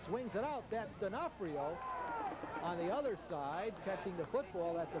Lane, swings it out. That's D'Onofrio. On the other side, catching the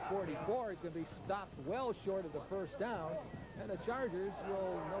football at the 44. He's going to be stopped well short of the 1st down. And the Chargers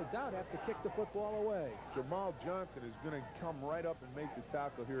will no doubt have to kick the football away. Jamal Johnson is going to come right up and make the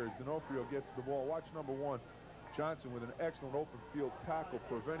tackle here as D'Onofrio gets the ball. Watch number 1. Johnson with an excellent open field tackle,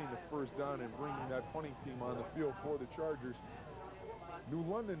 preventing the 1st down and bringing that punting team on the field for the Chargers. New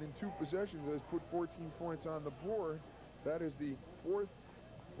London in 2 possessions has put 14 points on the board. That is the 4th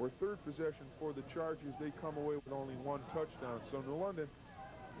or 3rd possession for the Chargers. They come away with only 1 touchdown. So New London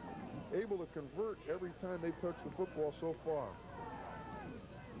able to convert every time they touch the football so far.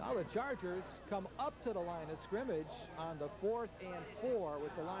 Now the Chargers come up to the line of scrimmage on the 4th and 4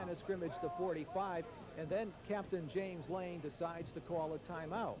 with the line of scrimmage to 45, and then Captain James Lane decides to call a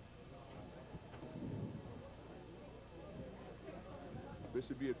timeout. This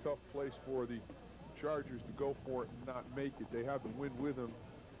would be a tough place for the Chargers to go for it and not make it. They have the wind with them.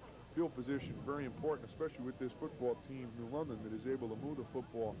 Field position very important, especially with this football team, New London, that is able to move the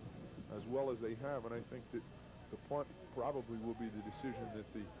football as well as they have, and I think that the punt probably will be the decision that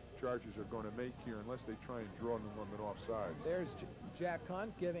the Chargers are going to make here unless they try and draw New London offside. There's Jack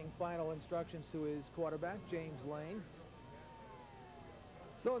Hunt giving final instructions to his quarterback, James Lane.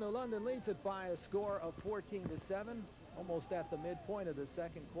 So New London leads it by a score of 14-7, almost at the midpoint of the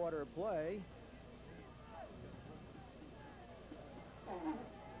 2nd quarter play.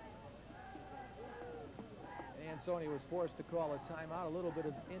 Ansonia was forced to call a timeout, a little bit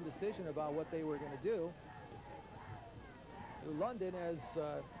of indecision about what they were going to do. New London has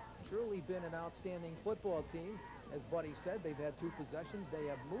truly been an outstanding football team. As Buddy said, they've had 2 possessions. They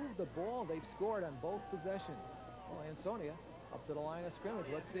have moved the ball. They've scored on both possessions. Well, Ansonia up to the line of scrimmage.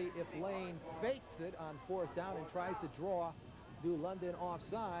 Let's see if Lane fakes it on 4th down and tries to draw New London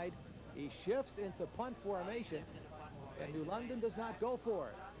offside. He shifts into punt formation, and New London does not go for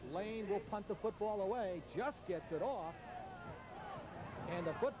it. Lane will punt the football away, just gets it off, and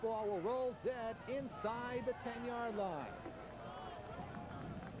the football will roll dead inside the 10-yard line.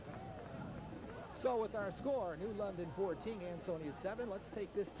 So with our score, New London 14, Ansonia 7, let's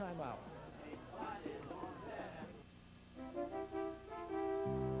take this time out.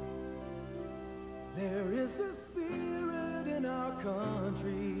 There is a spirit in our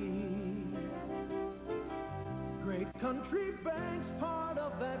country. Great Country Bank's part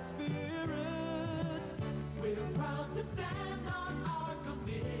of that spirit. We're proud to stand on our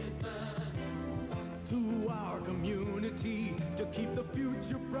commitment to our community, to keep the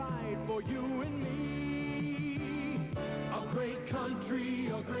future bright for you and me. A great country,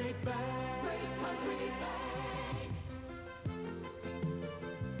 a great bank. Great Country Bank.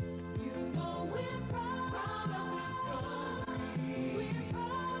 You know we're proud of this country. We're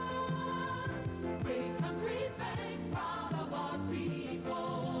proud. Great Country Bank, proud of our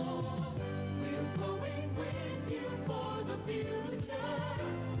people. We're going with you for the future,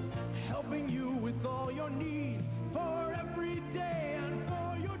 helping you with all your needs for every day and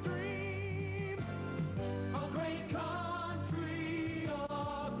for your dreams. A great country,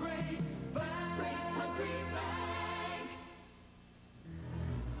 a great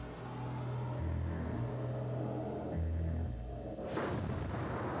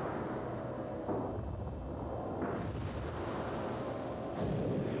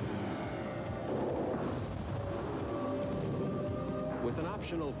with an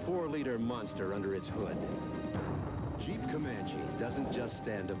optional 4-liter monster under its hood. Jeep Comanche doesn't just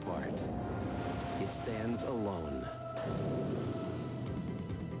stand apart. It stands alone.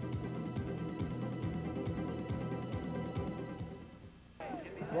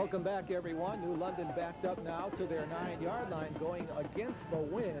 Welcome back, everyone. New London backed up now to their 9-yard line, going against the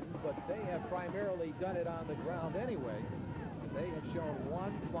wind, but they have primarily done it on the ground anyway. They have shown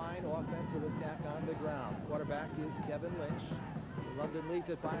one fine offensive attack on the ground. Quarterback is Kevin Lynch. London leads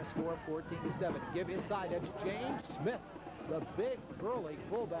it by a score of 14-7. Give inside. That's James Smith, the big, burly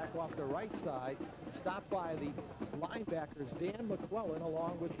fullback off the right side, stopped by the linebackers Dan McClellan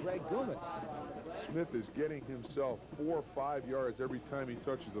along with Greg Dumas. Smith is getting himself 4 or 5 yards every time he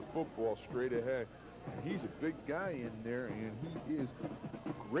touches the football straight ahead. He's a big guy in there, and he is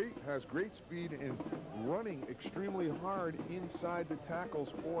great, has great speed and running extremely hard inside the tackles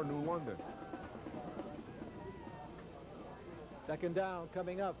for New London. Second down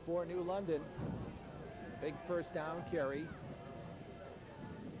coming up for New London. Big first down carry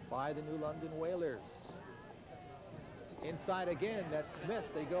by the New London Whalers. Inside again, that's Smith.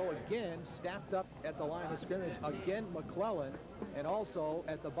 They go again, stacked up at the line of scrimmage. Again, McClellan, and also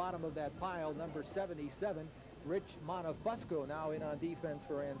at the bottom of that pile, number 77, Rich Monofusco, now in on defense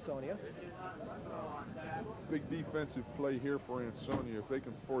for Ansonia. Big defensive play here for Ansonia. If they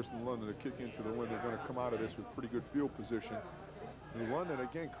can force New London to kick into the wind, they're going to come out of this with pretty good field position. New London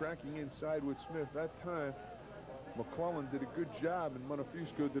again cracking inside with Smith. That time, McClellan did a good job, and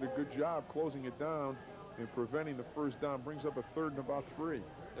Monofusco did a good job closing it down and preventing the first down. Brings up a 3rd and about 3.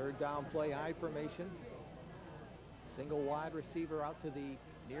 Third down play, I formation. Single wide receiver out to the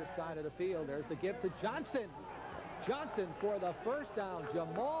near side of the field. There's the give to Johnson. Johnson for the first down.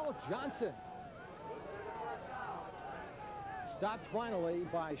 Jamal Johnson. Stopped finally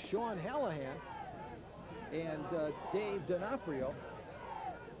by Sean Hallahan and Dave D'Onofrio.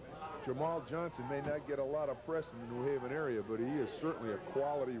 Jamal Johnson may not get a lot of press in the New Haven area, but he is certainly a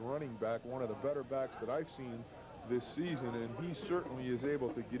quality running back, one of the better backs that I've seen this season, and he certainly is able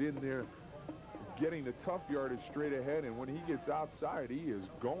to get in there, getting the tough yardage straight ahead, and when he gets outside, he is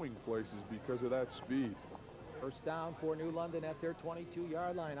going places because of that speed. First down for New London at their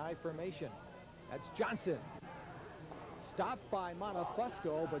 22-yard line, I formation. That's Johnson. Stopped by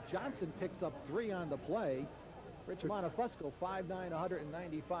Monofusco, but Johnson picks up 3 on the play. Rich Monofusco, 5'9",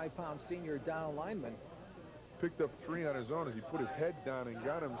 195-pound senior down lineman. Picked up 3 on his own as he put his head down and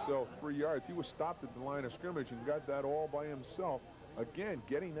got himself 3 yards. He was stopped at the line of scrimmage and got that all by himself. Again,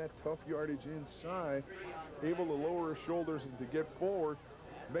 getting that tough yardage inside, able to lower his shoulders and to get forward,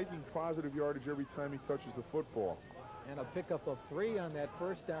 making positive yardage every time he touches the football. And a pickup of 3 on that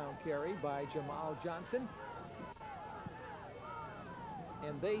first down carry by Jamal Johnson.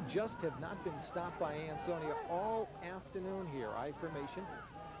 And they just have not been stopped by Ansonia all afternoon here. I formation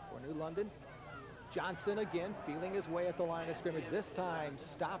for New London. Johnson again feeling his way at the line of scrimmage. This time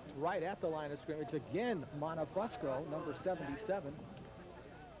stopped right at the line of scrimmage. Again, Monofusco, number 77.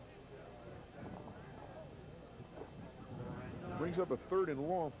 Brings up a 3rd and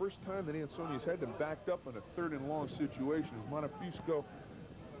long. First time that Ansonia's had them backed up in a 3rd and long situation. Monofusco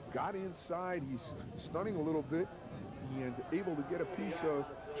got inside. He's stunning a little bit and able to get a piece of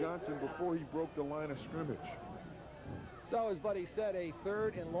Johnson before he broke the line of scrimmage. So, as Buddy said, a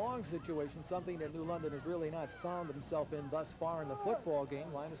 3rd and long situation, something that New London has really not found himself in thus far in the football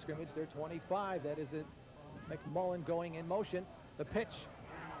game. Line of scrimmage, they're 25. That is it. McMullen going in motion. The pitch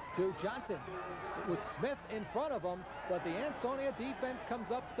to Johnson with Smith in front of him, but the Ansonia defense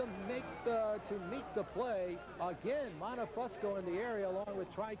comes up to meet the play. Again, Monofusco in the area along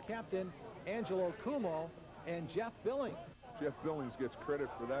with tri-captain Angelo Cuomo and Jeff Billings. Jeff Billings gets credit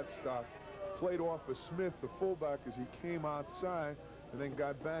for that stop. Played off of Smith, the fullback, as he came outside and then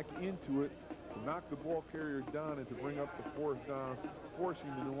got back into it to knock the ball carrier down and to bring up the 4th down, forcing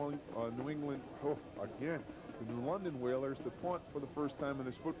the New England, the New London Whalers to punt for the first time in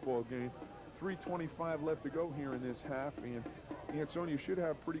this football game. 3:25 left to go here in this half, and Ansonia should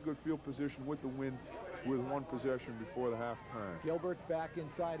have pretty good field position with the wind with 1 possession before the halftime. Gilbert back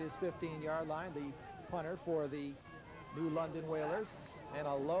inside his 15-yard line, the punter for the New London Whalers, and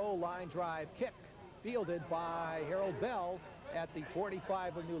a low line drive kick fielded by Harold Bell at the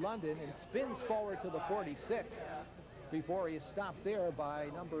 45 of New London and spins forward to the 46 before he is stopped there by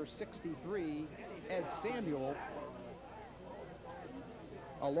number 63, Ed Samuel,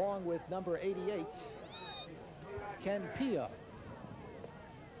 along with number 88, Ken Pia.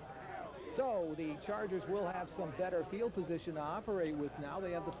 So the Chargers will have some better field position to operate with now.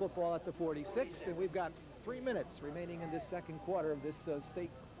 They have the football at the 46, and we've got 3 minutes remaining in this second quarter of this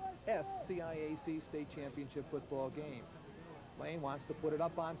CIAC State Championship football game. Lane wants to put it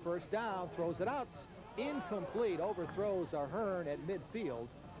up on first down, throws it out. Incomplete. Overthrows Ahern at midfield.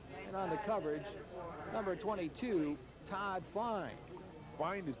 And on the coverage, number 22, Todd Fine.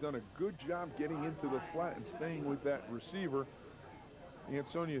 Fine has done a good job getting into the flat and staying with that receiver.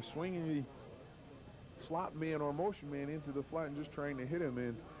 Ansonia swinging the slot man or motion man into the flat and just trying to hit him.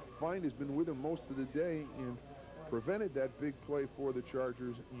 And Fine has been with him most of the day and prevented that big play for the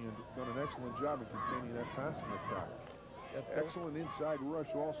Chargers and done an excellent job in containing that passing attack. Excellent inside rush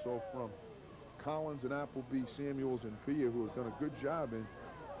also from Collins and Appleby, Samuels and Pia, who have done a good job in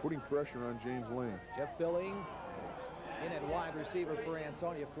putting pressure on James Lane. Jeff Billing in at wide receiver for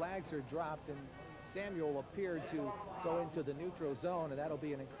Ansonia. Flags are dropped, and Samuel appeared to go into the neutral zone, and that'll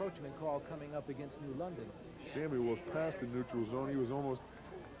be an encroachment call coming up against New London. Samuel was past the neutral zone. He was almost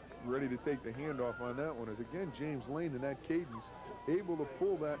ready to take the handoff on that one, as again James Lane in that cadence able to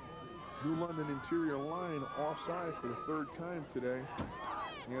pull that New London interior line offsides for the third time today.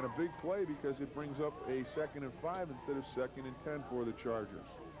 And a big play because it brings up a 2nd and 5 instead of 2nd and 10 for the Chargers.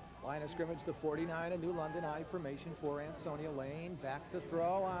 Line of scrimmage to 49, a New London I formation for Ansonia. Lane back to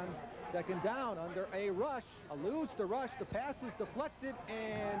throw on second down under a rush. Eludes the rush. The pass is deflected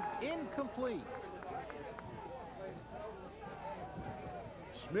and incomplete.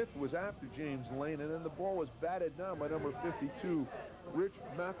 Smith was after James Lane, and then the ball was batted down by number 52, Rich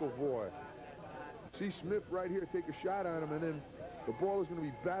McElvoy. See Smith right here take a shot on him, and then the ball is going to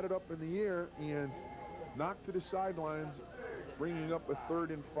be batted up in the air and knocked to the sidelines, bringing up a 3rd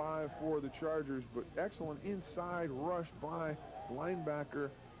and 5 for the Chargers. But excellent inside rush by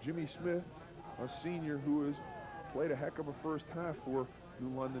linebacker Jimmy Smith, a senior who has played a heck of a first half for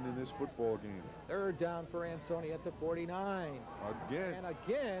New London in this football game. 3rd down for Ansonia at the 49. Again. And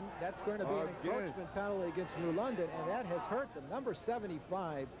again, that's going to be an encroachment penalty against New London, and that has hurt them. Number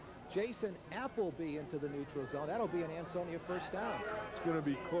 75, Jason Appleby into the neutral zone. That'll be an Ansonia first down. It's going to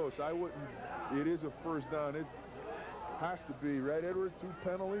be close. I wouldn't. It is a first down. It has to be, right, Edward? 2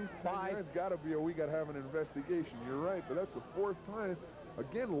 penalties, 10 yards. Got to be, or we got to have an investigation. You're right, but that's the 4th time.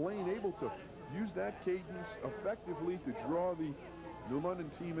 Again, Lane able to use that cadence effectively to draw the New London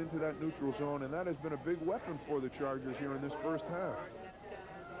team into that neutral zone, and that has been a big weapon for the Chargers here in this first half.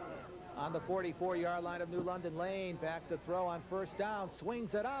 On the 44-yard line of New London, Lane back to throw on first down,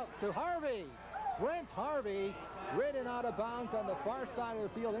 swings it out to Harvey. Brent Harvey ridden out of bounds on the far side of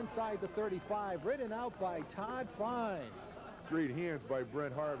the field inside the 35, ridden out by Todd Fine. Great hands by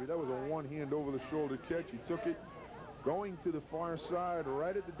Brent Harvey. That was a one-hand over-the-shoulder catch. He took it going to the far side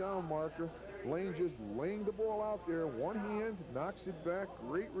right at the down marker. Lane just laying the ball out there. One hand, knocks it back.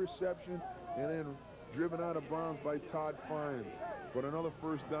 Great reception, and then driven out of bounds by Todd Fine. But another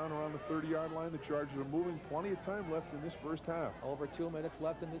first down around the 30-yard line. The Chargers are moving. Plenty of time left in this first half. Over 2 minutes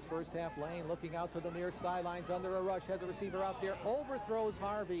left in this first half. Lane looking out to the near sidelines under a rush. Has a receiver out there. Overthrows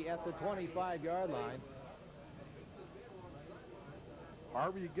Harvey at the 25-yard line.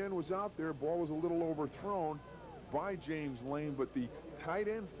 Harvey again was out there. Ball was a little overthrown by James Lane, but the tight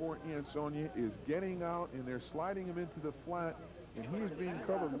end for Ansonia is getting out, and they're sliding him into the flat, and he is being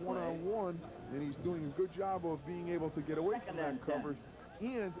covered one-on-one, and he's doing a good job of being able to get away from that coverage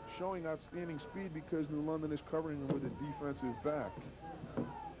and showing outstanding speed because New London is covering him with a defensive back.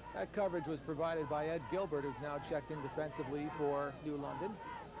 That coverage was provided by Ed Gilbert, who's now checked in defensively for New London.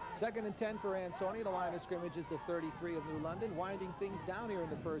 2nd and 10 for Ansonia. The line of scrimmage is the 33 of New London, winding things down here in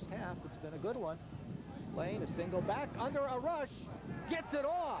the first half. It's been a good one. Lane, a single back under a rush, gets it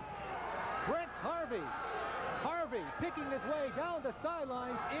off. Brent Harvey. Harvey picking his way down the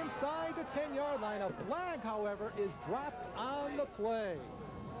sidelines inside the 10-yard line. A flag, however, is dropped on the play.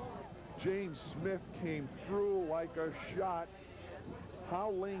 James Smith came through like a shot.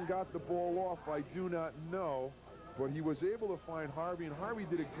 How Lane got the ball off, I do not know, but he was able to find Harvey, and Harvey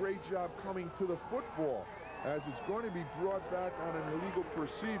did a great job coming to the football as it's going to be brought back on an illegal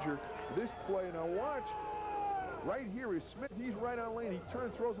procedure. This play, now watch, right here is Smith. He's right on Lane. He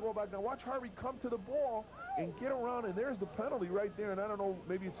turns, throws the ball back. Now watch Harvey come to the ball and get around, and there's the penalty right there. And I don't know,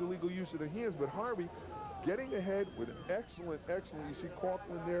 maybe it's illegal use of the hands, but Harvey getting ahead with an excellent, you see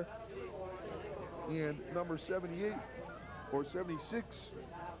Coughlin there, and number 78 or 76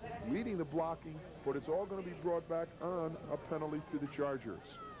 leading the blocking, but it's all going to be brought back on a penalty to the Chargers.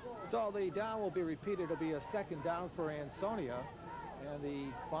 So the down will be repeated. It'll be a 2nd down for Ansonia. And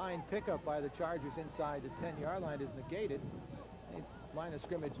the fine pickup by the Chargers inside the 10-yard line is negated. The line of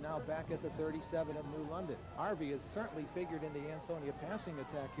scrimmage now back at the 37 of New London. Harvey has certainly figured in the Ansonia passing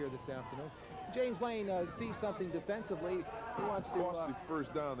attack here this afternoon. James Lane sees something defensively. He wants to... Costly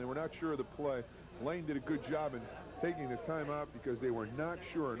first down. They were not sure of the play. Lane did a good job in taking the timeout because they were not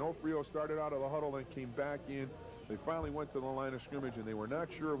sure. Onofrio started out of the huddle and came back in. They finally went to the line of scrimmage, and they were not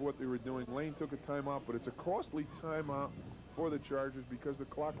sure of what they were doing. Lane took a timeout, but it's a costly timeout for the Chargers because the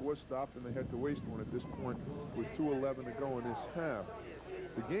clock was stopped and they had to waste one at this point with 2:11 to go in this half.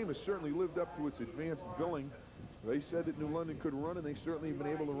 The game has certainly lived up to its advanced billing. They said that New London could run, and they certainly have been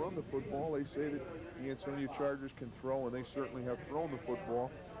able to run the football. They say that the Ansonia Chargers can throw, and they certainly have thrown the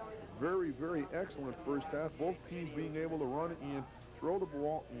football. Very, very excellent first half. Both teams being able to run and throw the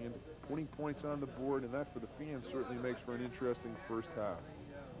ball and putting points on the board, and that for the fans certainly makes for an interesting first half.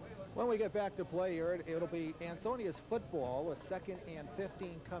 When we get back to play here, it'll be Ansonia's football with 2nd and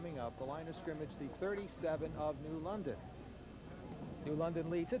 15 coming up. The line of scrimmage, the 37 of New London. New London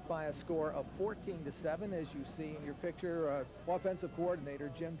leads it by a score of 14-7, as you see in your picture. Offensive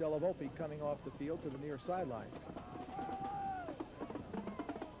coordinator Jim Delavolpe coming off the field to the near sidelines.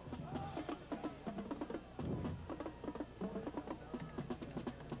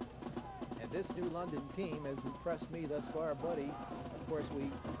 And this New London team has impressed me thus far, buddy. Of course, we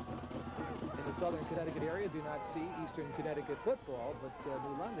in the southern Connecticut area do not see Eastern Connecticut football, but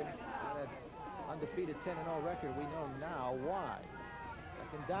New London, that undefeated 10-0 record, we know now why.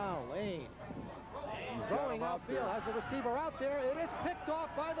 Second down, Lane. He's throwing outfield, has a receiver out there. It is picked off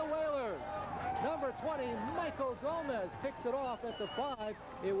by the Whalers. Number 20, Michael Gomez, picks it off at the 5.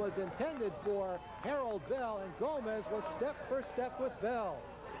 It was intended for Harold Bell, and Gomez was step for step with Bell.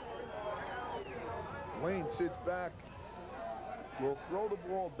 Lane sits back, will throw the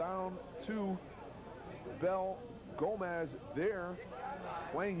ball down to Bell. Gomez there,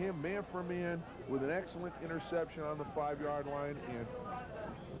 playing him man for man with an excellent interception on the 5-yard line and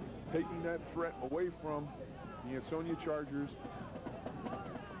taking that threat away from the Ansonia Chargers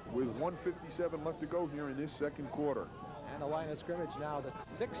with 1:57 left to go here in this second quarter. And the line of scrimmage now, the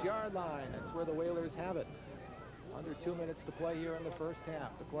 6-yard line. That's where the Whalers have it. Under 2 minutes to play here in the first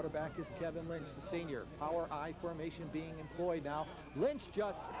half. The quarterback is Kevin Lynch, the senior. Power I formation being employed now. Lynch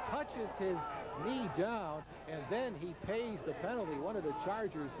just touches his knee down, and then he pays the penalty. One of the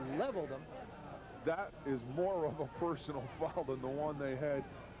Chargers leveled him. That is more of a personal foul than the one they had,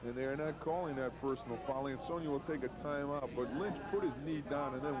 and they're not calling that personal foul. Ansonia will take a timeout, but Lynch put his knee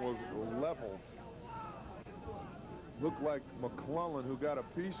down and then was leveled. Looked like McClellan, who got a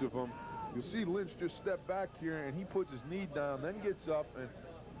piece of him. You'll see Lynch just step back here, and he puts his knee down, then gets up, and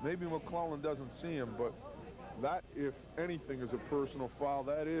maybe McClellan doesn't see him, but that, if anything, is a personal foul.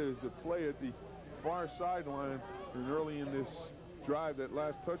 That is the play at the far sideline, and early in this drive, that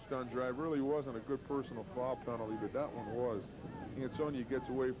last touchdown drive, really wasn't a good personal foul penalty, but that one was. Ansonia gets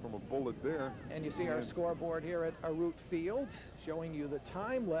away from a bullet there. And you see our scoreboard here at Arute Field, showing you the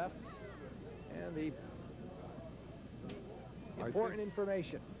time left and the important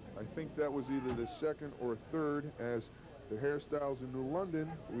information. I think that was either the second or third, as the hairstyles in New London,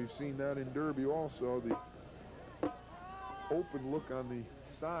 we've seen that in Derby also, the open look on the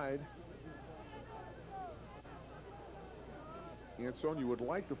side. Ansonia would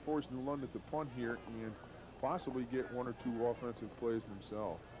like to force New London to punt here and possibly get 1 or 2 offensive plays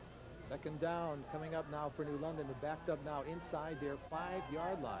themselves. Second down coming up now for New London. They're backed up now inside their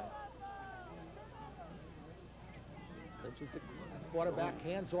 5-yard line. Just the quarterback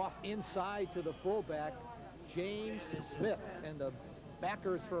hands off inside to the fullback, James Smith, and the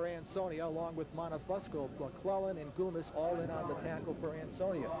backers for Ansonia, along with Montefusco, McClellan, and Goomis, all in on the tackle for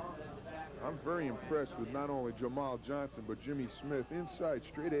Ansonia. I'm very impressed with not only Jamal Johnson, but Jimmy Smith. Inside,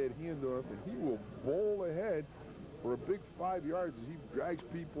 straight ahead handoff, and he will bowl ahead for a big 5 yards as he drags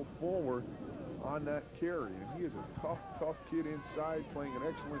people forward on that carry. And he is a tough kid inside, playing an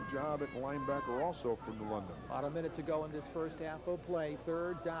excellent job at linebacker also for New London. About a minute to go in this first half of play.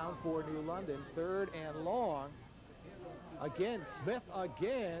 Third down for New London. 3rd and long. Again, Smith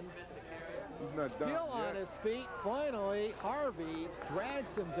again. He's not down Still on his feet. Finally, Harvey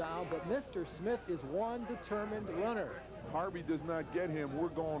drags him down, but Mr. Smith is one determined runner. Harvey does not get him. We're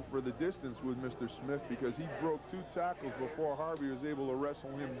going for the distance with Mr. Smith because he broke 2 tackles before Harvey was able to wrestle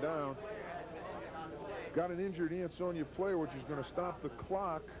him down. Got an injured Ansonia player, which is going to stop the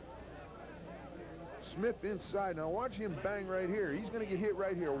clock. Smith inside. Now watch him bang right here. He's going to get hit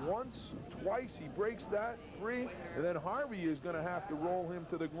right here once, twice. He breaks that free, and then Harvey is going to have to roll him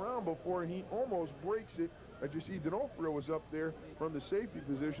to the ground before he almost breaks it. As you see, D'Onofrio was up there from the safety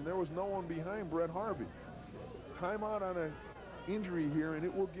position. There was no one behind Brett Harvey. Timeout on an injury here, and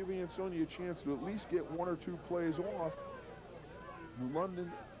it will give Ansonia a chance to at least get 1 or 2 plays off. New London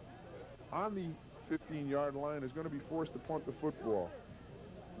on the 15-yard line is going to be forced to punt the football.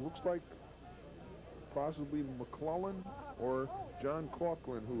 Looks like possibly McClellan or John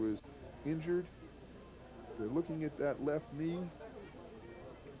Coughlin, who is injured. They're looking at that left knee.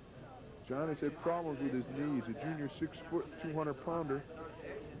 John has had problems with his knees. A junior 6 foot, 200-pounder.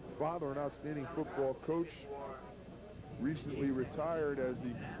 Father, an outstanding football coach. Recently retired as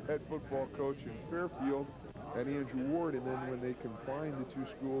the head football coach in Fairfield at Andrew Ward, and then when they combined the two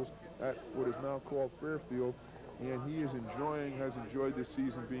schools at what is now called Fairfield, and he has enjoyed this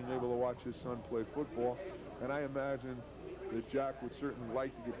season being able to watch his son play football. And I imagine that Jack would certainly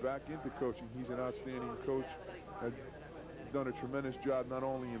like to get back into coaching. He's an outstanding coach, has done a tremendous job not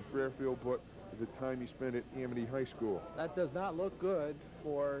only in Fairfield but the time he spent at Amity High School. That does not look good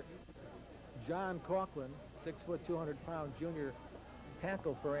for John Coughlin, 6 foot, 200-pound junior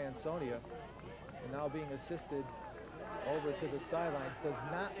tackle for Ansonia, and now being assisted over to the sidelines. Does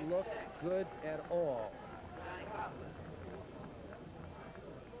not look good at all.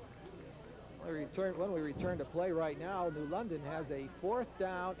 When we return to play right now, New London has a 4th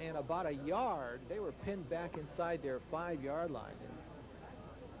down and about a yard. They were pinned back inside their 5-yard line. And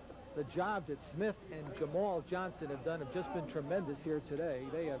the job that Smith and Jamal Johnson have done have just been tremendous here today.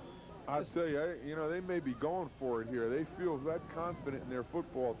 They have. I'll tell you, they may be going for it here. They feel that confident in their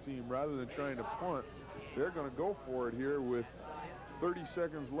football team rather than trying to punt. They're going to go for it here with 30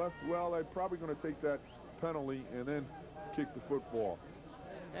 seconds left. Well, they're probably going to take that penalty and then kick the football.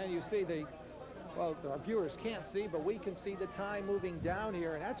 And you see well, our viewers can't see, but we can see the time moving down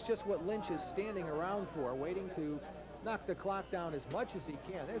here, and that's just what Lynch is standing around for, waiting to knock the clock down as much as he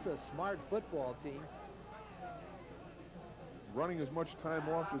can. There's a smart football team. Running as much time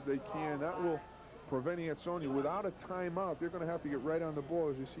off as they can. That will prevent Ansonia. Without a timeout, they're going to have to get right on the ball,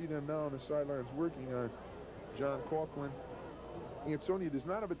 as you see them now on the sidelines working on John Coughlin. Ansonia does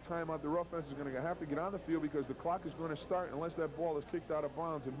not have a timeout. Their offense is going to have to get on the field because the clock is going to start unless that ball is kicked out of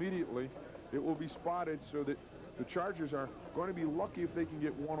bounds immediately. It will be spotted, so that the Chargers are going to be lucky if they can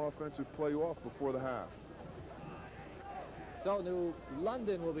get one offensive play off before the half. So New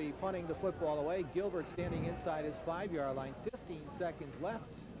London will be punting the football away. Gilbert standing inside his 5-yard line. 15 seconds left.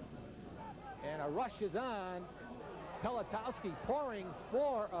 And a rush is on. Pelatowski pouring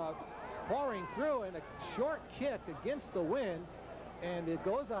through, and a short kick against the wind. And it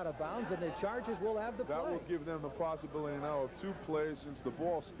goes out of bounds, and the Chargers will have the play. That will give them the possibility now of 2 plays since the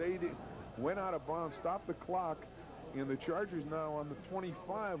ball went out of bounds, stopped the clock, and the Chargers now on the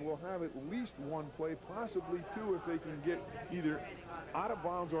 25 will have at least 1 play, possibly 2 if they can get either out of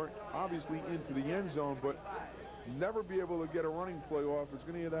bounds or obviously into the end zone, but never be able to get a running play off. It's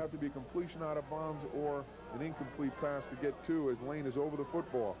going to either have to be a completion out of bounds or an incomplete pass to get 2 as Lane is over the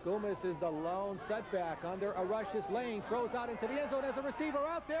football. Goomis is the lone setback under a rush as Lane throws out into the end zone as a receiver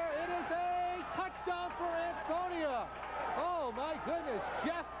out there. It is a touchdown for Ansonia. Oh my goodness,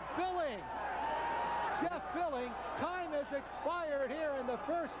 Jeff Billing. Jeff Billing, time has expired here in the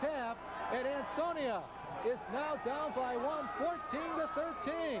first half, and Ansonia is now down by 1,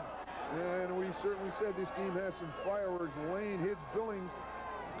 14-13. And we certainly said this game has some fireworks. Lane hits Billings.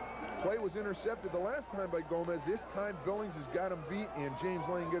 Play was intercepted the last time by Gomez. This time Billings has got him beat, and James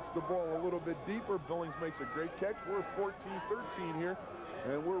Lane gets the ball a little bit deeper. Billings makes a great catch. We're 14-13 here,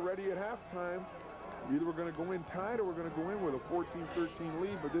 and we're ready at halftime. Either we're going to go in tied or we're going to go in with a 14-13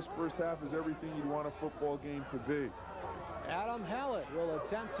 lead, but this first half is everything you'd want a football game to be. Adam Hallett will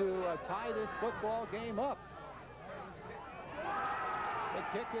attempt to tie this football game up.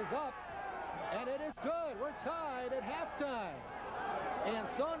 The kick is up, and it is good. We're tied at halftime.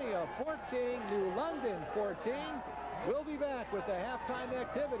 Ansonia 14, New London 14. We'll be back with the halftime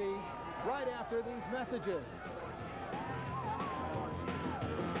activities right after these messages.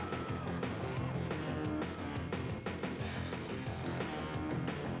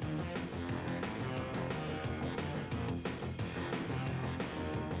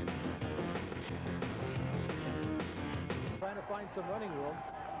 Trying to find some running room.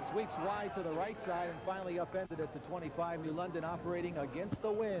 Sweeps wide to the right side and finally upended at the 25. New London operating against the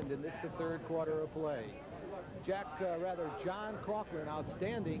wind in this, the 3rd quarter of play. John Coughlin,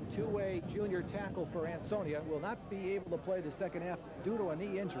 outstanding 2-way junior tackle for Ansonia, will not be able to play the second half due to a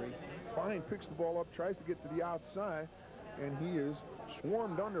knee injury. Fine picks the ball up, tries to get to the outside, and he is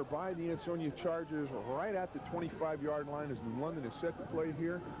swarmed under by the Ansonia Chargers right at the 25-yard line as New London is set to play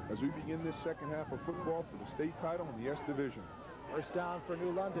here as we begin this second half of football for the state title in the S Division. First down for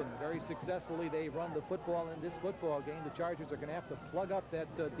New London. Very successfully they run the football in this football game. The Chargers are going to have to plug up that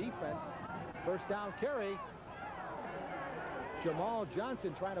defense. First down carry. Jamal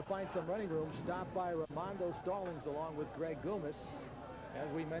Johnson trying to find some running room. Stopped by Ramondo Stallings along with Greg Goomis. As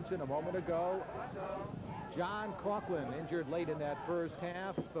we mentioned a moment ago, John Coughlin injured late in that first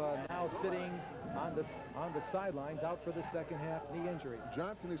half. Now sitting on the sidelines, out for the second half, knee injury.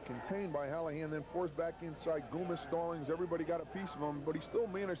 Johnson is contained by Hallahan, then forced back inside. Goomis, Stallings, everybody got a piece of him, but he still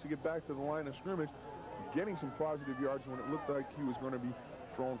managed to get back to the line of scrimmage, getting some positive yards when it looked like he was going to be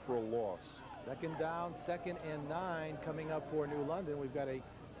thrown for a loss. Second down, 2nd and 9 coming up for New London. We've got a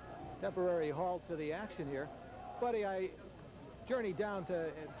temporary halt to the action here. Buddy, I journeyed down to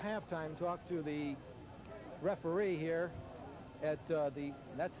at halftime, talked to the referee here at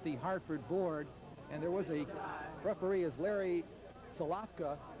that's the Hartford board, and there was a referee is Larry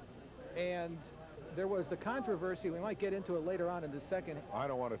Solofka, and there was the controversy. We might get into it later on in the second. I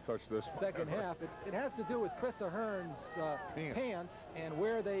don't want to touch this second half. It has to do with Chris Ahern's pants and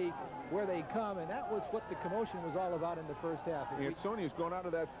where they come, and that was what the commotion was all about in the first half. Ansonia's gone out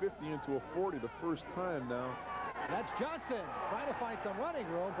of that 50 into a 40 the first time now. That's Johnson trying to find some running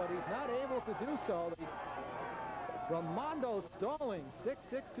room, but he's not able to do so. Ramondo Stallings,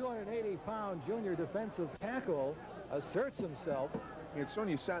 6'6", 280-pound junior defensive tackle, asserts himself.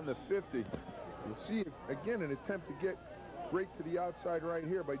 Ansonia sat in the 50. You'll see, again, an attempt to break to the outside right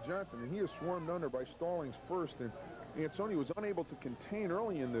here by Johnson, and he is swarmed under by Stallings first, and Ansonia was unable to contain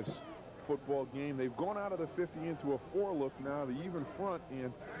early in this football game. They've gone out of the 50 into a 4 look now, the even front,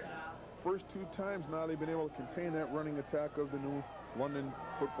 and first 2 times now they've been able to contain that running attack of the New London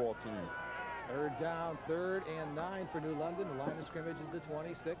football team. Third down, 3rd and 9 for New London. The line of scrimmage is the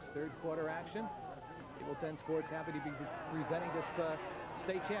 26, third quarter action. Cable 10 Sports happy to be presenting this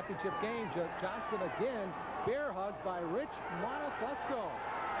state championship game. Johnson again, bear hugged by Rich Monofusco.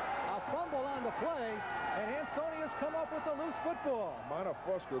 A fumble on the play, and Ansonia's come up with a loose football.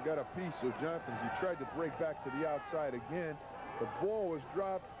 Monofusco got a piece of Johnson's. He tried to break back to the outside again. The ball was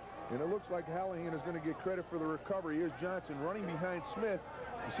dropped, and it looks like Hallahan is going to get credit for the recovery. Here's Johnson running behind Smith.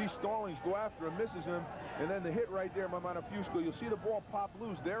 You see Stallings go after him, misses him, and then the hit right there by Monofusco. You'll see the ball pop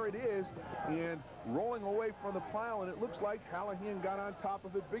loose. There it is, and rolling away from the pile, and it looks like Hallahan got on top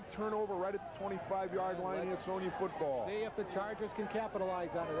of it. Big turnover right at the 25-yard line. Ansonia football. See if the Chargers can capitalize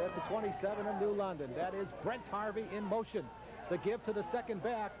on it. That's the 27 of New London. That is Brent Harvey in motion. The give to the second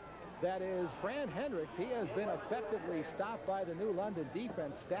back. That is Fran Hendricks. He has been effectively stopped by the New London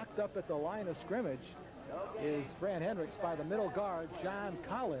defense. Stacked up at the line of scrimmage is Fran Hendricks by the middle guard, John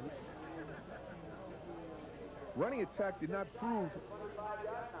Collins. Running attack did not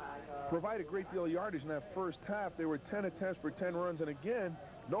provide a great deal of yardage in that first half. They were 10 attempts for 10 runs, and again,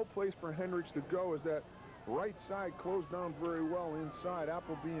 no place for Hendricks to go as that right side closed down very well inside.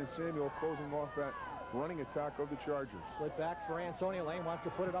 Appleby and Samuel closing off that running attack of the Chargers. Split backs for Ansonia. Lane wants to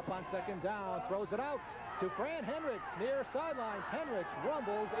put it up on second down, throws it out to Fran Hendricks near sidelines. Hendricks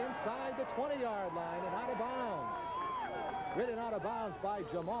rumbles inside the 20-yard line and out of bounds. Ridden out of bounds by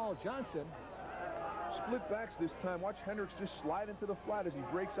Jamal Johnson. Split backs this time. Watch Hendricks just slide into the flat as he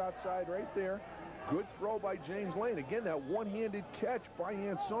breaks outside right there. Good throw by James Lane. Again, that one-handed catch by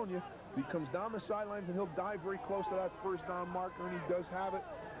Ansonia. He comes down the sidelines and he'll dive very close to that first down marker, and he does have it.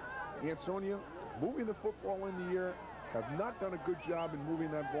 Ansonia moving the football in the air, have not done a good job in moving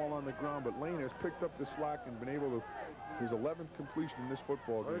that ball on the ground, but Lane has picked up the slack and been able to his 11th completion in this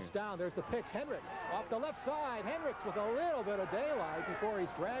football game. First down, there's the pitch. Hendricks off the left side. Hendricks with a little bit of daylight before he's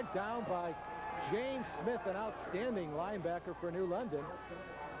dragged down by James Smith, an outstanding linebacker for New London.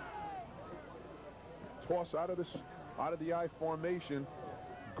 Toss out of the I formation.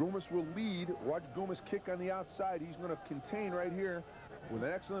 Goomis will lead. Watch Goomis kick on the outside. He's going to contain right here with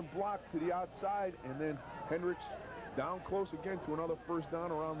an excellent block to the outside, and then Hendricks down close again to another first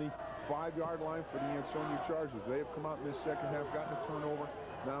down around the 5-yard line for the Ansonia Chargers. They have come out in this second half, gotten a turnover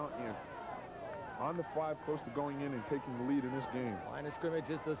now, and on the 5, close to going in and taking the lead in this game. Line of scrimmage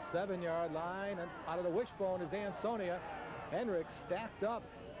is the 7-yard line, and out of the wishbone is Ansonia. Hendricks stacked up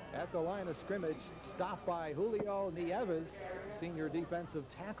at the line of scrimmage, stopped by Julio Nieves, senior defensive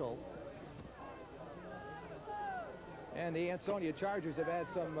tackle. And the Ansonia Chargers have had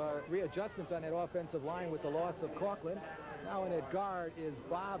some readjustments on that offensive line with the loss of Coughlin. Now in at guard is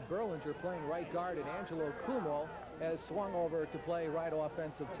Bob Berlinger playing right guard, and Angelo Cuomo has swung over to play right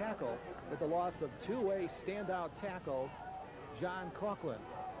offensive tackle with the loss of two-way standout tackle John Coughlin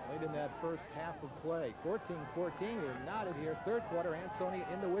late in that first half of play. 14-14, we're knotted here. Third quarter, Ansonia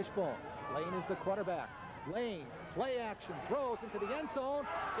in the wishbone. Lane is the quarterback. Lane, play action, throws into the end zone.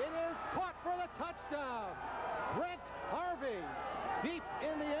 It is caught for the touchdown. Brent Harvey deep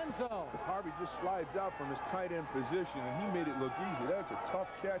in the end zone. Harvey just slides out from his tight end position, and he made it look easy. That's a tough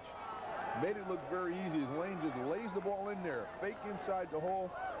catch. Made it look very easy as Lane just lays the ball in there. Fake inside the hole.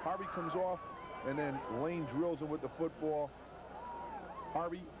 Harvey comes off, and then Lane drills him with the football.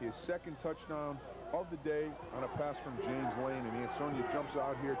 Harvey, his second touchdown of the day on a pass from James Lane, and Ansonia jumps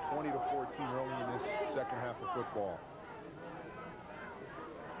out here 20-14 early in this second half of football.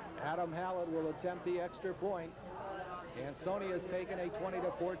 Adam Hallett will attempt the extra point. Ansonia has taken a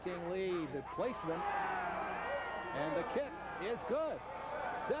 20-14 lead. The placement and the kick is good.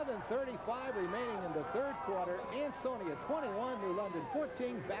 7:35 remaining in the third quarter. Ansonia 21, New London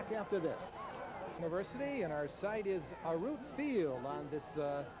 14. Back after this. University, and our site is Arut Field on this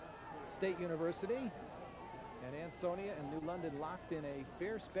State University. And Ansonia and New London locked in a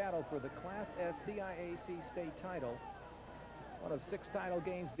fierce battle for the Class S CIAC state title. One of 6 title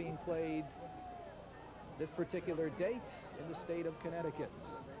games being played this particular date in the state of Connecticut.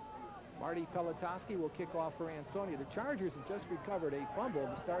 Marty Peletoski will kick off for Ansonia. The Chargers have just recovered a fumble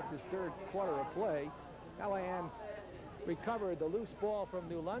to start this third quarter of play. Callahan recovered the loose ball from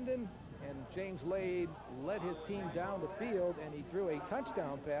New London, and James Lade led his team down the field, and he threw a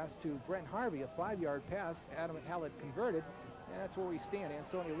touchdown pass to Brent Harvey, a 5-yard pass. Adam Hallett converted, and that's where we stand.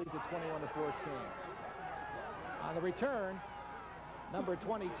 Ansonia leads at 21-14. On the return, number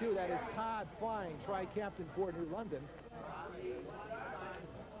 22, that is Todd Fine, tri-captain for New London.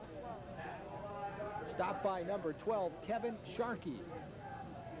 Stopped by number 12, Kevin Sharkey.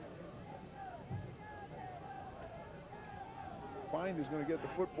 Fine is going to get the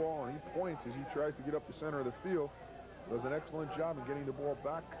football, and he points as he tries to get up the center of the field. Does an excellent job in getting the ball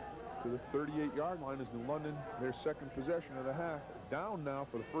back to the 38-yard line as New London, their second possession of the half, down now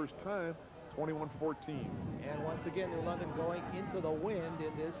for the first time, 21-14. And once again, New London going into the wind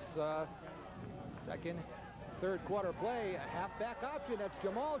in this third quarter play. A halfback option. That's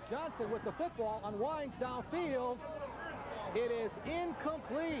Jamal Johnson with the football, unwinds downfield. It is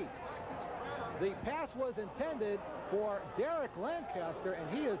incomplete. The pass was intended for Derek Lancaster,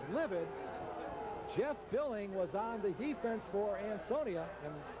 and he is livid. Jeff Billing was on the defense for Ansonia.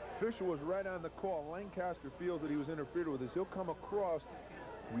 And Fisher was right on the call. Lancaster feels that he was interfered with as he'll come across.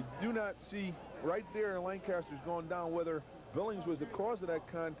 We do not see right there Lancaster's going down. Whether Billings was the cause of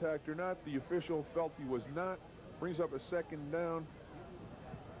that contact or not, the official felt he was not. Brings up a second down.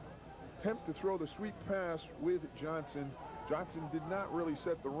 Attempt to throw the sweep pass with Johnson. Johnson did not really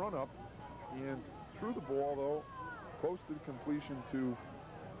set the run up and threw the ball, though, close to the completion to...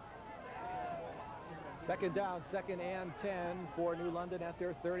 Second down, 2nd and 10 for New London at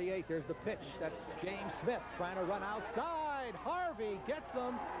their 38. There's the pitch. That's James Smith trying to run outside. Harvey gets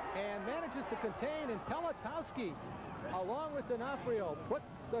him and manages to contain, and Peletoski, along with D'Onofrio, put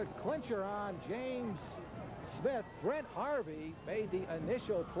the clincher on James Smith. Brent Harvey made the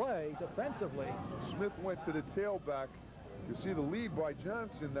initial play defensively. Smith went to the tailback. You see the lead by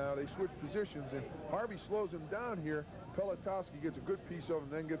Johnson now. They switch positions, and Harvey slows him down here. Peletoski gets a good piece of him,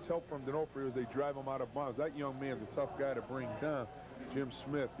 then gets help from D'Onofrio as they drive him out of bounds. That young man's a tough guy to bring down. Jim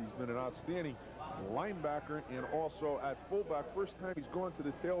Smith, he's been an outstanding linebacker and also at fullback. First time he's gone to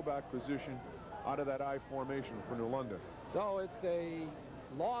the tailback position out of that I formation for New London. So it's a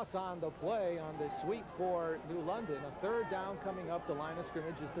loss on the play on the sweep for New London. A third down coming up. The line of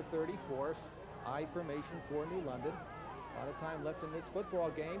scrimmage is the 34th. I formation for New London. A lot of time left in this football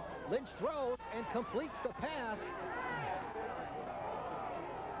game. Lynch throws and completes the pass.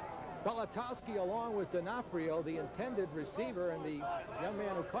 Peletoski along with D'Onofrio, the intended receiver, and the young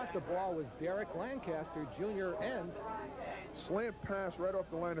man who caught the ball was Derek Lancaster, junior end. Slant pass right off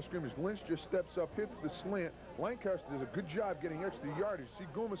the line of scrimmage. Lynch just steps up, hits the slant. Lancaster does a good job getting extra yardage. See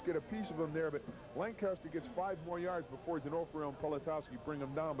Goomis get a piece of him there, but Lancaster gets 5 more yards before D'Onofrio and Peletoski bring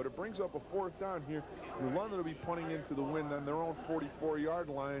him down. But it brings up a 4th down here. New London will be punting into the wind on their own 44-yard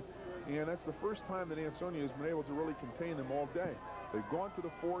line, and that's the first time that Ansonia has been able to really contain them all day. They've gone to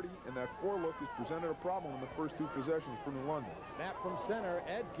the 40, and that 4 look has presented a problem in the first 2 possessions for New London. Snap from center.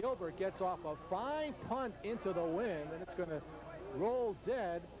 Ed Gilbert gets off a fine punt into the wind, and it's going to roll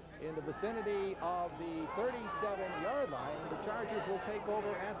dead in the vicinity of the 37-yard line, and the Chargers will take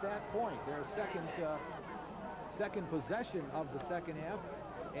over at that point. Their second possession of the second half.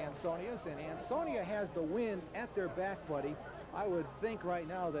 Ansonia's, and Ansonia has the wind at their back, buddy. I would think right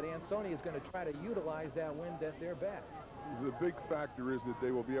now that Ansonia is going to try to utilize that wind at their back. The big factor is that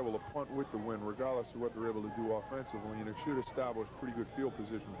they will be able to punt with the wind regardless of what they're able to do offensively, and it should establish pretty good field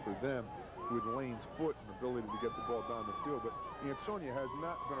position for them with Lane's foot and ability to get the ball down the field. But Ansonia has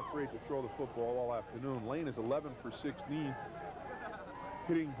not been afraid to throw the football all afternoon. Lane is 11 for 16,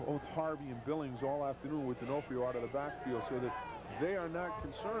 hitting both Harvey and Billings all afternoon with D'Onofrio out of the backfield, so that they are not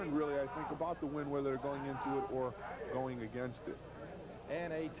concerned really, I think, about the wind, whether they're going into it or going against it.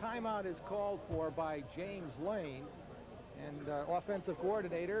 And a timeout is called for by James Lane. And offensive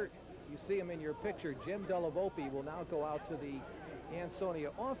coordinator, you see him in your picture, Jim Delavolpe, will now go out to the Ansonia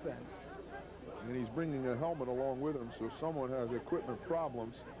offense. And he's bringing a helmet along with him, so someone has equipment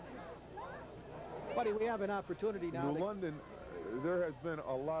problems. Buddy, we have an opportunity now. New London, there has been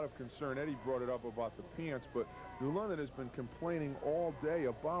a lot of concern. Eddie brought it up about the pants, but New London has been complaining all day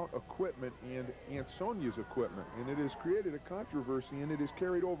about equipment and Ansonia's equipment, and it has created a controversy, and it is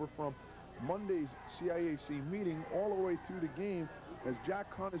carried over from Monday's CIAC meeting all the way through the game, as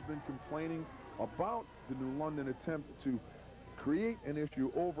Jack Hunt has been complaining about the New London attempt to create an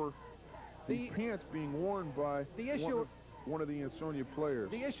issue over the pants being worn by one of the Ansonia players.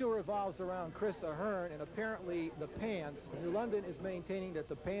 The issue revolves around Chris Ahern, and apparently the pants. New London is maintaining that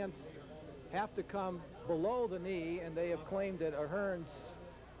the pants have to come below the knee, and they have claimed that Ahern's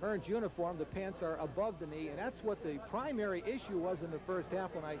uniform, the pants are above the knee, and that's what the primary issue was in the first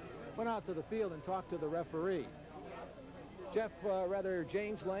half when I went out to the field and talked to the referee.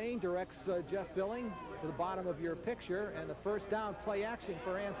 James Lane directs Jeff Billing to the bottom of your picture, and the first down play action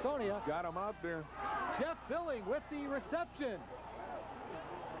for Ansonia. Got him out there. Jeff Billing with the reception.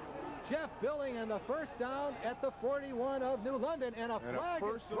 Jeff Billing and the first down at the 41 of New London, and a flag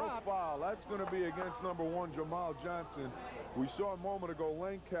is dropped. Foul. That's going to be against number 1, Jamal Johnson. We saw a moment ago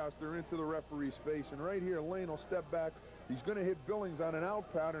Lancaster into the referee's face, and right here Lane will step back. He's going to hit Billings on an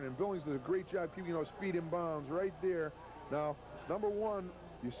out pattern, and Billings does a great job keeping those feet in bounds right there. Now, number 1,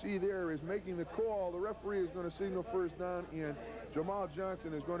 you see there, is making the call. The referee is going to signal first down, and Jamal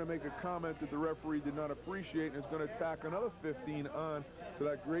Johnson is going to make a comment that the referee did not appreciate, and is going to tack another 15 on to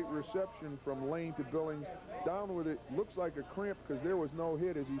that great reception from Lane to Billings. Down with it, looks like a cramp because there was no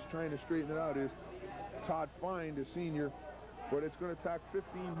hit as he's trying to straighten it out, is Todd Fine, the senior. But it's going to tack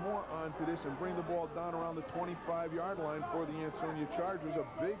 15 more onto this and bring the ball down around the 25-yard line for the Ansonia Chargers.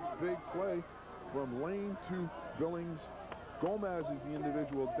 A big, big play from Lane to Billings. Gomez is the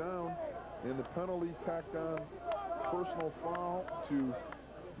individual down, and the penalty tacked on, personal foul to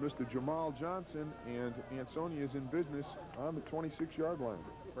Mr. Jamal Johnson, and Ansonia is in business on the 26-yard line.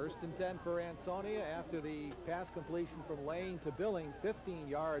 First and 10 for Ansonia after the pass completion from Lane to Billing. 15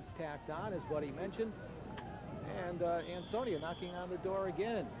 yards tacked on is what he mentioned. And Ansonia knocking on the door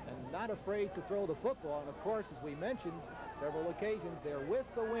again, and not afraid to throw the football. And of course, as we mentioned several occasions, they're with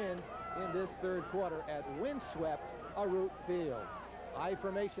the win in this third quarter at windswept Arute Field. I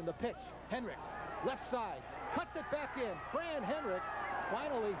formation, the pitch. Hendricks, left side, cuts it back in. Fran Hendricks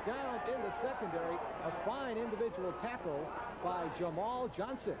finally down in the secondary. A fine individual tackle by Jamal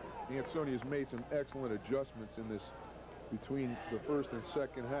Johnson. Ansonia has made some excellent adjustments in this between the first and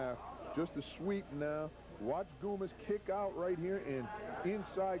second half. Just a sweep now. Watch Goomas kick out right here, and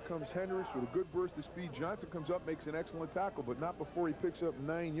inside comes Hendricks with a good burst of speed. Johnson comes up, makes an excellent tackle, but not before he picks up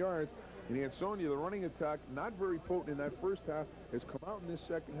 9 yards. And Ansonia, the running attack, not very potent in that first half, has come out in this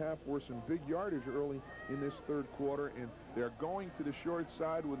second half for some big yardage early in this third quarter, and they're going to the short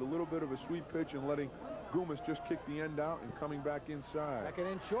side with a little bit of a sweep pitch and letting Goomas just kick the end out and coming back inside. Second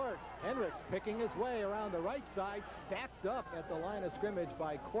and short. Hendricks picking his way around the right side, stacked up at the line of scrimmage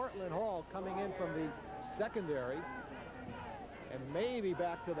by Cortland Hall coming in from the secondary, and maybe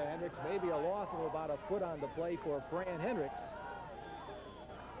back to the Hendricks, maybe a loss of about a foot on the play for Fran Hendricks.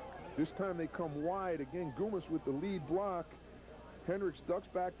 This time they come wide again. Goomas with the lead block. Hendricks ducks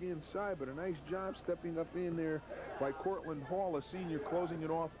back inside, but a nice job stepping up in there by Cortland Hall, a senior, closing it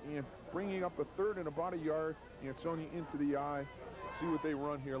off and bringing up a third and about a yard. Ansonia into the eye. See what they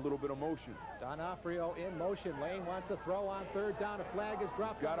run here, a little bit of motion. D'Onofrio in motion. Lane wants to throw on third down. A flag is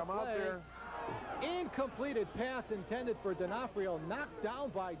dropped. Got him out there. Incompleted pass intended for D'Onofrio, knocked down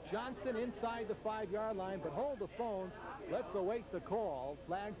by Johnson inside the 5-yard line, but hold the phone. Let's await the call.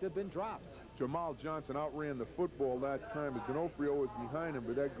 Flags have been dropped. Jamal Johnson outran the football that time as D'Onofrio was behind him,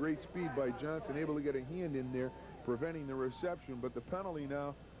 but that great speed by Johnson, able to get a hand in there, preventing the reception. But the penalty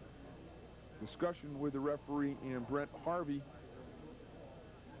now, discussion with the referee and Brent Harvey,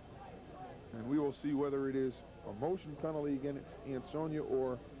 and we will see whether it is a motion penalty against Ansonia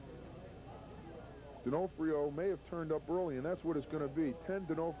or D'Onofrio may have turned up early, and that's what it's going to be. 10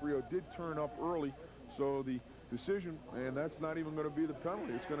 D'Onofrio did turn up early, so the decision, and that's not even going to be the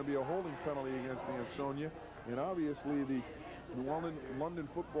penalty. It's going to be a holding penalty against Ansonia, and obviously the London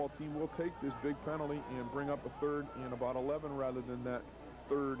football team will take this big penalty and bring up a third and about 11 rather than that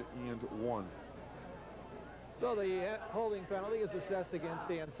 3rd and 1. So the holding penalty is assessed against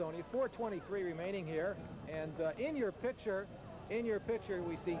Ansonia. 4:23 remaining here, and in your picture,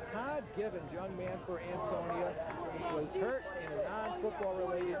 we see Todd Givens, young man for Ansonia. He was hurt in a non-football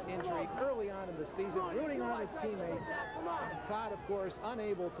related injury early on in the season, rooting on his teammates. And Todd, of course,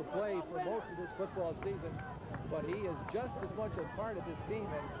 unable to play for most of this football season. but he is just as much a part of this team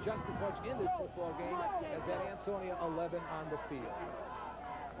and just as much in this football game as that Ansonia 11 on the field.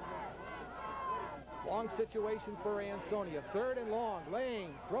 Long situation for Ansonia. 3rd and long.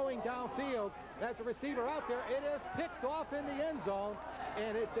 Lane throwing downfield. That's a receiver out there. It is picked off in the end zone,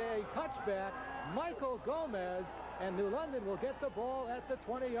 and it's a touchback. Michael Gomez, and New London will get the ball at the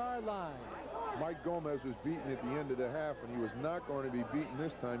 20-yard line. Mike Gomez was beaten at the end of the half, and he was not going to be beaten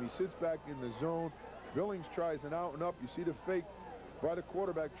this time. He sits back in the zone. Billings tries an out and up. You see the fake by the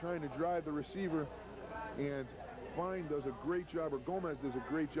quarterback trying to drive the receiver, and Fine does a great job, or Gomez does a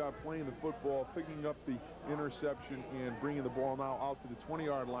great job playing the football, picking up the interception and bringing the ball now out to the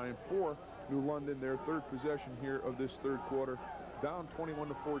 20-yard line for New London, their 3rd possession here of this 3rd quarter. Down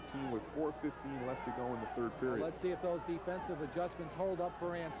 21-14 with 4:15 left to go in the 3rd period. Well, let's see if those defensive adjustments hold up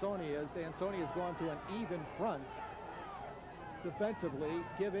for Ansonia, as Ansonia has gone to an even front defensively.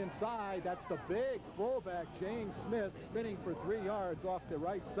 Give inside. That's the big fullback, James Smith, spinning for 3 yards off the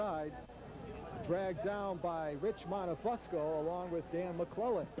right side. Dragged down by Rich Montefusco along with Dan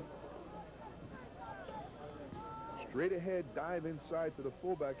McClellan. Straight ahead dive inside to the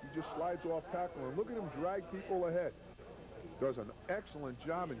fullback. He just slides off tackle, and look at him drag people ahead. Does an excellent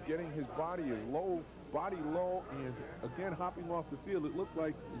job in getting his body low, and again hopping off the field. It looked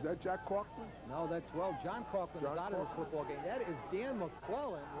like, is that Jack Coughlin? No, that's, well, John Coughlin is out of this football game. That is Dan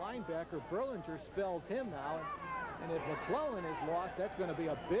McClellan, linebacker. Berlinger spells him now, and if McClellan is lost, that's going to be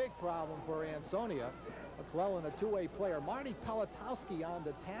a big problem for Ansonia. McClellan, a two-way player. Marty Pelotowski on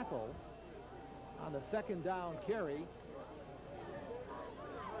the tackle on the 2nd down carry.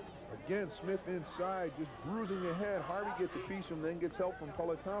 Again, Smith inside, just bruising ahead. Harvey gets a piece of him, then gets help from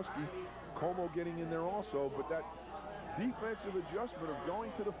Pelotowski. Como getting in there also, but that defensive adjustment of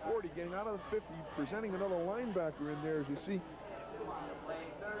going to the 40, getting out of the 50, presenting another linebacker in there, as you see.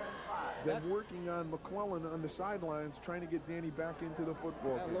 Then working on McClellan on the sidelines, trying to get Danny back into the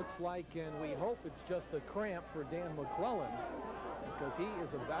football game. That looks like, and we hope it's just a cramp for Dan McClellan, because he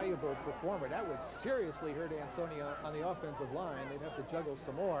is a valuable performer. That would seriously hurt Ansonia on the offensive line. They'd have to juggle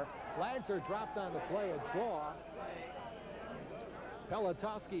some more. Flags are dropped on the play, a draw.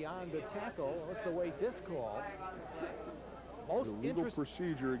 Pelotowski on the tackle. Let's await this call. Most legal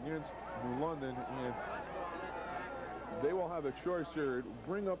procedure against New London, and they will have a choice here.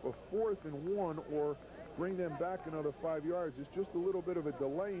 Bring up a 4th and 1 or bring them back another 5 yards. It's just a little bit of a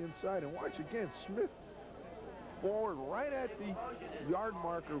delay inside. And watch again, Smith forward right at the yard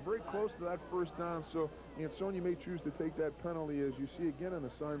marker, very close to that 1st down. So Ansonia may choose to take that penalty, as you see again on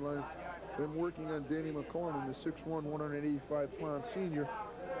the sidelines. Them working on Danny McClellan, the 6'1", 185-pound senior.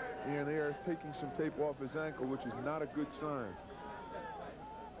 And they are taking some tape off his ankle, which is not a good sign.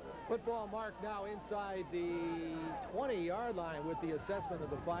 Football marked now inside the 20-yard line with the assessment of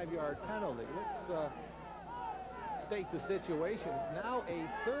the 5-yard penalty. Let's state the situation. It's now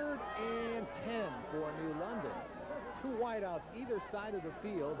a 3rd and 10 for New London. 2 wideouts either side of the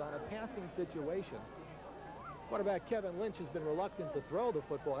field on a passing situation. Quarterback Kevin Lynch has been reluctant to throw the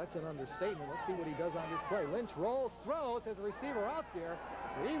football. That's an understatement. Let's see what he does on this play. Lynch rolls, throws, has a receiver out there.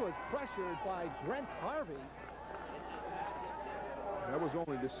 He was pressured by Brent Harvey. That was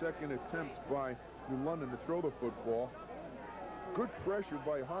only the 2nd attempt by New London to throw the football. Good pressure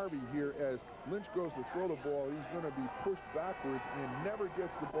by Harvey here as Lynch goes to throw the ball. He's going to be pushed backwards and never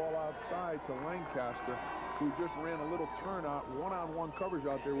gets the ball outside to Lancaster, who just ran a little turnout, one-on-one coverage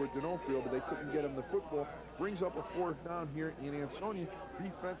out there with D'Onofrio, but they couldn't get him the football. Brings up a 4th down here in Ansonia.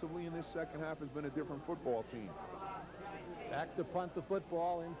 Defensively in this 2nd half has been a different football team. Back to punt the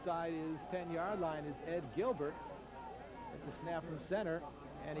football inside his 10-yard line is Ed Gilbert. At the snap from center,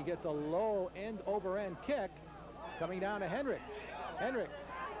 and he gets a low end-over-end kick coming down to Hendricks. Hendricks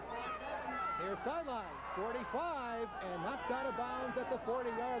near sideline, 45, and knocked out of bounds at the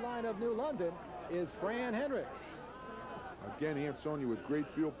 40-yard line of New London is Fran Hendricks. Again, Ansonia with great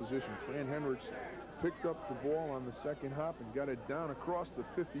field position. Fran Hendricks picked up the ball on the 2nd hop and got it down across the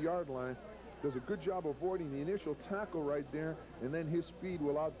 50-yard line. Does a good job avoiding the initial tackle right there, and then his speed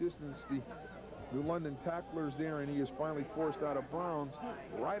will outdistance the New London tacklers there, and he is finally forced out of bounds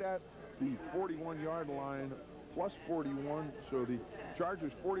right at the 41-yard line, plus 41. So the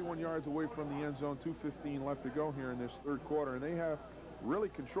Chargers 41 yards away from the end zone, 2:15 left to go here in this 3rd quarter, and they have really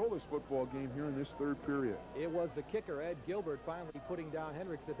controlled this football game here in this 3rd period. It was the kicker, Ed Gilbert, finally putting down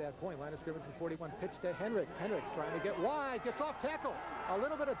Hendricks at that point. Line of scrimmage from 41, pitch to Hendricks. Hendricks trying to get wide, gets off tackle. A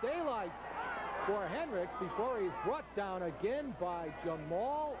little bit of daylight for Hendricks before he's brought down again by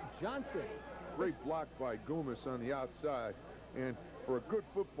Jamal Johnson. Great block by Goomis on the outside, and for a good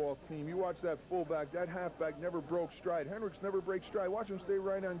football team. You watch that fullback, that halfback never broke stride. Hendricks never breaks stride. Watch him stay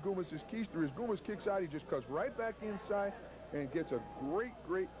right on Gummis's keister. As Gummis kicks out, he just cuts right back inside and gets a great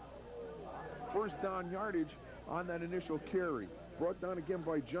first down yardage on that initial carry. Brought down again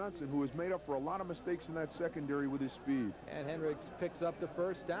by Johnson, who has made up for a lot of mistakes in that secondary with his speed. And Hendricks picks up the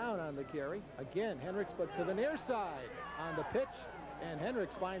first down on the carry. Again, Hendricks, but to the near side on the pitch. And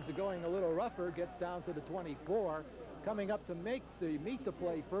Hendricks finds it going a little rougher, gets down to the 24. Coming up to meet the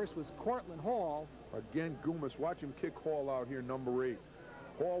play first was Cortland Hall. Again, Gummis. Watch him kick Hall out here, number 8.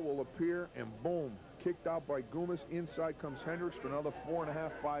 Hall will appear, and boom, kicked out by Gummis. Inside comes Hendricks for another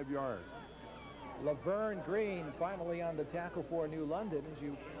 4.5, 5 yards. Laverne Green finally on the tackle for New London. As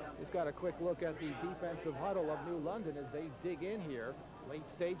you just got a quick look at the defensive huddle of New London as they dig in here. Late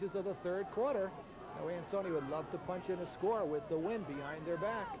stages of the third quarter. Now Ansonia would love to punch in a score with the wind behind their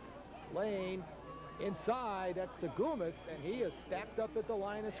back. Lane inside, that's to Gummis, and he is stacked up at the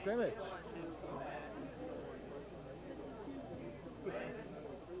line of scrimmage.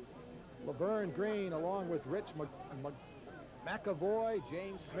 Laverne Green along with Rich McAvoy,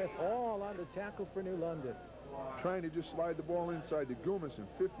 James Smith, all on the tackle for New London. Trying to just slide the ball inside to Gummis, and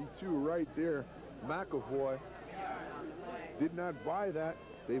 52 right there. McAvoy did not buy that.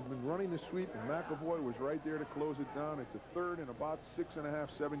 They've been running the sweep, and McAvoy was right there to close it down. It's a third and about 6.5,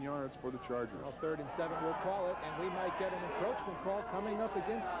 7 yards for the Chargers. Well, 3rd and 7 we'll call it, and we might get an encroachment call coming up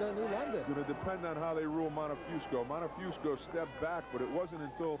against New London. It's going to depend on how they rule Montefusco. Montefusco stepped back, but it wasn't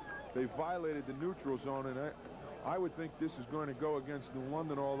until they violated the neutral zone, and I would think this is going to go against New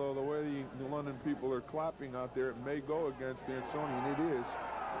London, although the way the New London people are clapping out there, it may go against Ansonia, and it is.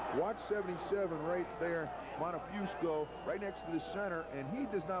 Watch 77 right there, Montefusco right next to the center, and he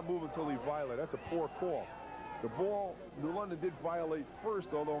does not move until he violates. That's a poor call. The ball, New London did violate first,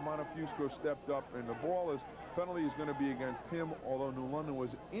 although Montefusco stepped up, and the penalty is going to be against him, although New London was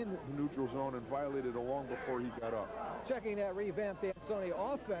in the neutral zone and violated it long before he got up. Checking that revamped Ansonia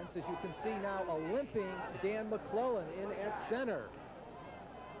offense, as you can see now, a limping Dan McClellan in at center.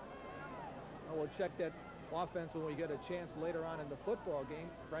 We'll check that offense when we get a chance later on in the football game.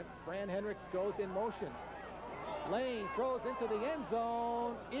 Fran Hendricks goes in motion. Lane throws into the end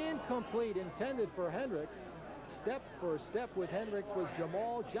zone. Incomplete, intended for Hendricks. Step for step with Hendricks was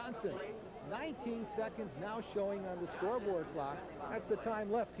Jamal Johnson. 19 seconds now showing on the scoreboard clock. That's the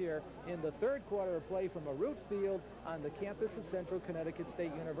time left here in the third quarter of play from a root field on the campus of Central Connecticut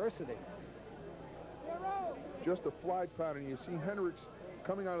State University. Just a flag pattern. You see Hendricks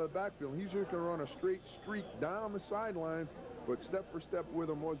coming out of the backfield. He's just going to run a straight streak down the sidelines, but step for step with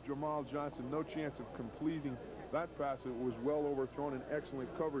him was Jamal Johnson. No chance of completing that pass. It was well overthrown, and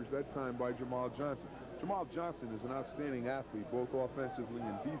excellent coverage that time by Jamal Johnson. Jamal Johnson is an outstanding athlete, both offensively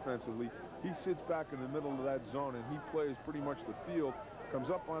and defensively. He sits back in the middle of that zone, and he plays pretty much the field, comes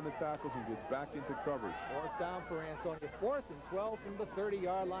up on the tackles, and gets back into coverage. 4th down for Ansonia. 4th and 12 from the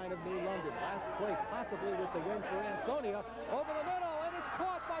 30-yard line of New London. Last play, possibly with the win for Ansonia. Over the middle, and it's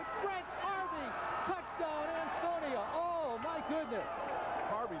caught by Brent Harvey. Touchdown, Ansonia. Oh, my goodness.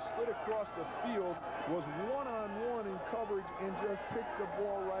 Harvey slid across the field, was one-on-one in coverage, and just picked the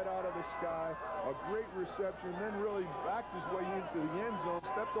ball right out of the sky. A great reception, then really backed his way into the end zone,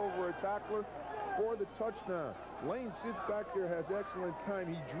 stepped over a tackler for the touchdown. Lane sits back there, has excellent time.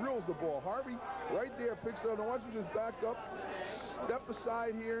 He drills the ball. Harvey right there picks it up. Now watch him just back up, step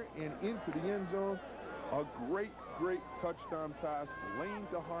aside here, and into the end zone. A great touchdown pass. Lane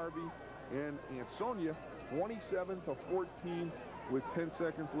to Harvey, and Ansonia 27-14. With 10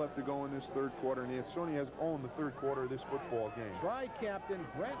 seconds left to go in this third quarter, and Ansonia has owned the third quarter of this football game. Tri-captain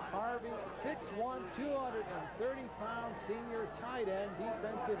Brent Harvey, 6'1", 230-pound senior tight end,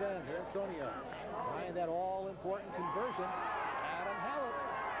 defensive end. Ansonia trying that all-important conversion. Adam Hallett,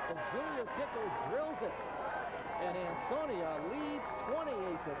 the junior kicker, drills it. And Ansonia leads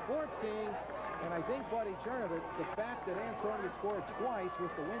 28-14. And I think, Buddy Chernovitz, the fact that Ansonia scored twice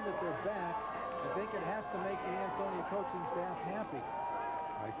with the wind at their back, I think it has to make the Ansonia coaching staff happy.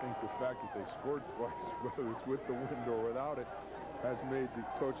 I think the fact that they scored twice, whether it's with the wind or without it, has made the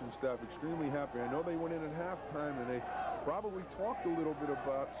coaching staff extremely happy. I know they went in at halftime, and they probably talked a little bit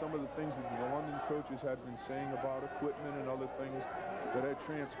about some of the things that the London coaches had been saying about equipment and other things that had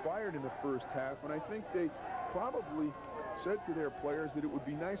transpired in the first half. And I think they probably said to their players that it would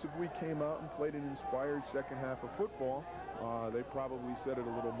be nice if we came out and played an inspired second half of football. They probably said it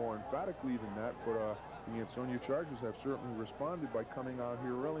a little more emphatically than that, but the Ansonia Chargers have certainly responded by coming out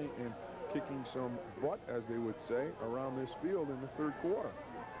here early and kicking some butt, as they would say, around this field in the third quarter.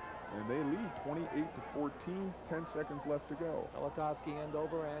 And they lead 28-14, 10 seconds left to go. Velikowski end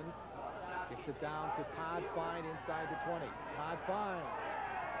over end. Kicks it down to Todd Fine inside the 20. Todd Fine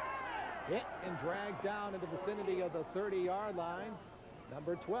hit and dragged down in the vicinity of the 30-yard line.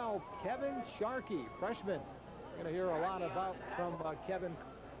 Number 12, Kevin Sharkey, freshman. We're going to hear a lot about from Kevin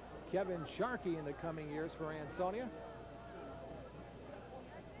Sharkey in the coming years for Ansonia.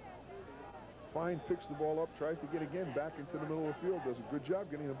 Fine picks the ball up, tries to get again back into the middle of the field, does a good job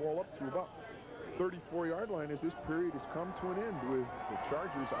getting the ball up to about 34-yard line as this period has come to an end with the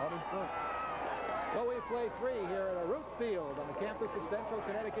Chargers out in front. So we play 3 here at a root field on the campus of Central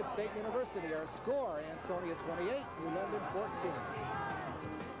Connecticut State University. Our score, Ansonia 28, New London 14.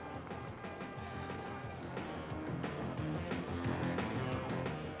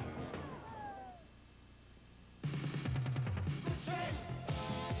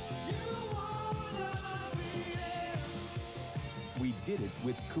 We did it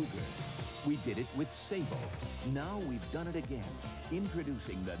with Cougar. We did it with Sable. Now we've done it again.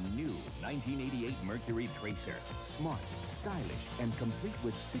 Introducing the new 1988 Mercury Tracer. Smart, stylish, and complete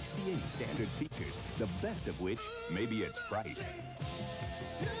with 68 standard features, the best of which may be its price.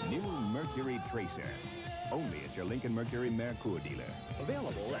 New Mercury Tracer. Only at your Lincoln Mercury Mercure dealer.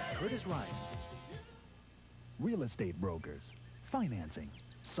 Available at Curtis Ryan. Real estate brokers, financing,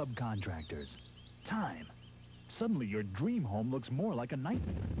 subcontractors, time. Suddenly your dream home looks more like a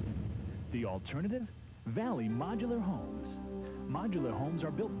nightmare. The alternative? Valley Modular Homes. Modular homes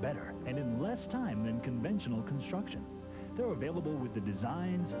are built better and in less time than conventional construction. They're available with the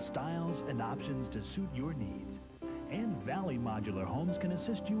designs, styles, and options to suit your needs. And Valley Modular Homes can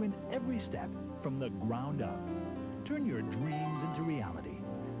assist you in every step from the ground up. Turn your dreams into reality.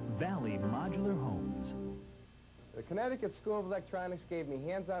 Valley Modular Homes. The Connecticut School of Electronics gave me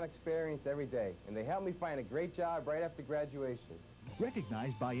hands-on experience every day, and they helped me find a great job right after graduation.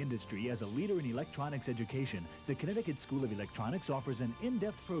 Recognized by industry as a leader in electronics education, the Connecticut School of Electronics offers an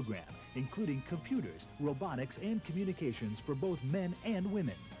in-depth program, including computers, robotics, and communications for both men and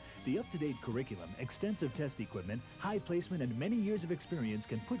women. The up-to-date curriculum, extensive test equipment, high placement, and many years of experience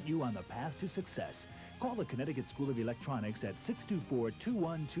can put you on the path to success. Call the Connecticut School of Electronics at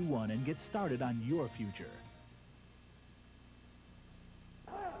 624-2121 and get started on your future.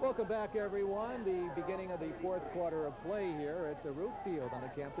 Welcome back, everyone. The beginning of the 4th quarter of play here at the root field on the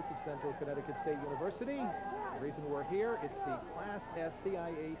campus of Central Connecticut State University. The reason we're here, it's the Class S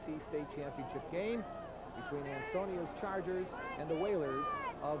CIAC State Championship game between Ansonia's Chargers and the Whalers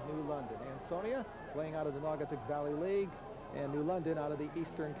of New London. Ansonia playing out of the Naugatuck Valley League and New London out of the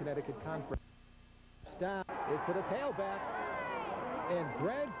Eastern Connecticut Conference. Down is to the tailback. And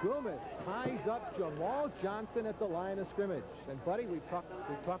Greg Goomis ties up Jamal Johnson at the line of scrimmage. And, buddy, we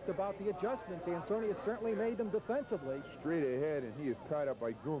talked about the adjustments. Ansonia certainly made them defensively. Straight ahead, and he is tied up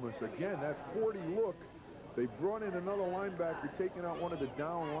by Goomis. Again, that 40 look. They brought in another linebacker, taking out one of the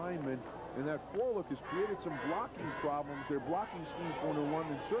down linemen. And that 4 look has created some blocking problems. Their blocking scheme for New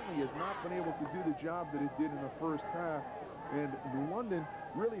London certainly has not been able to do the job that it did in the first half. And New London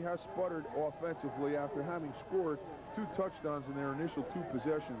really has sputtered offensively after having scored 2 touchdowns in their initial 2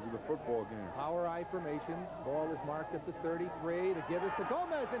 possessions of the football game. Power I formation. Ball is marked at the 33 to give us to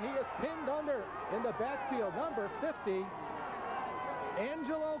Gomez, and he is pinned under in the backfield. Number 50,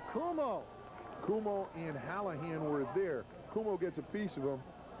 Angelo Cuomo. Cuomo and Hallahan were there. Cuomo gets a piece of him.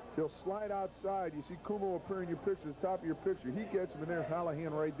 He'll slide outside. You see Cuomo appear in your picture, the top of your picture. He gets him, and there's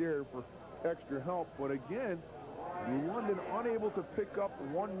Hallahan right there for extra help. But again, New London unable to pick up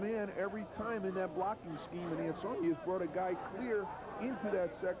one man every time in that blocking scheme, and Ansonia has brought a guy clear into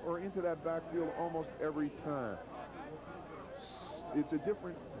that backfield almost every time. It's a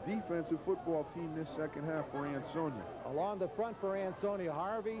different defensive football team this second half for Ansonia. Along the front for Ansonia,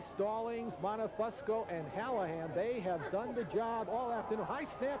 Harvey, Stallings, Monofusco, and Hallahan. They have done the job all afternoon. High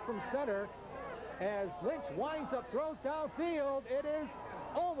snap from center as Lynch winds up, throws downfield. It is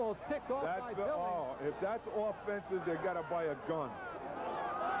almost picked off by Billings. Oh, if that's offensive, they got to buy a gun.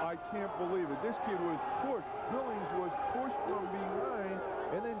 I can't believe it. This kid was pushed. Billings was pushed from behind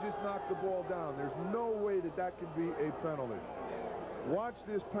and then just knocked the ball down. There's no way that that could be a penalty. Watch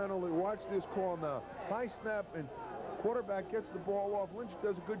this penalty. Watch this call now. High snap, and quarterback gets the ball off. Lynch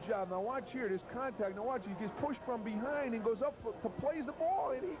does a good job. Now watch here. There's contact. Now watch. He gets pushed from behind and goes up to plays the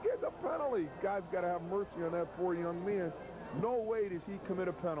ball, and he gets a penalty. God's got to have mercy on that poor young man. No way does he commit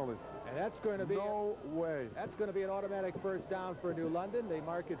a penalty. And that's going to be no way. That's going to be an automatic first down for New London. They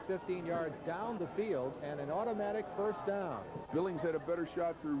mark it 15 yards down the field and an automatic first down. Billings had a better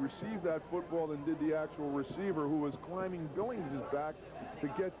shot to receive that football than did the actual receiver, who was climbing Billings' back to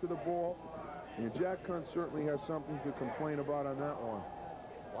get to the ball. And Jack Kuntz certainly has something to complain about on that one.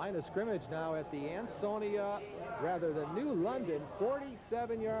 Line of scrimmage now at the Ansonia, rather the New London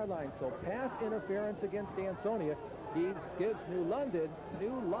 47-yard line. So pass interference against Ansonia gives New London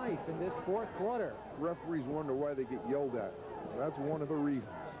new life in this fourth quarter. Referees wonder why they get yelled at. That's one of the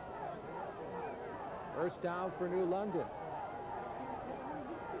reasons. First down for New London.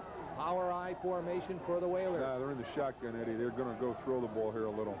 Power I formation for the Whalers. Nah, they're in the shotgun, Eddie. They're going to go throw the ball here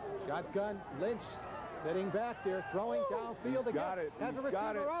a little. Shotgun. Lynch sitting back there, throwing downfield again. Got it. Has a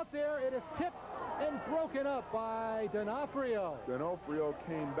receiver out there. It is tipped and broken up by D'Onofrio. D'Onofrio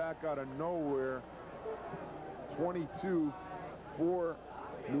came back out of nowhere. 22 for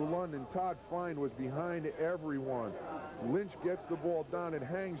New London. Todd Fine was behind everyone. Lynch gets the ball down. It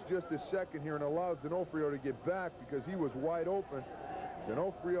hangs just a second here and allows D'Onofrio to get back because he was wide open.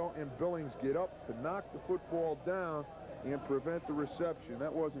 D'Onofrio and Billings get up to knock the football down and prevent the reception.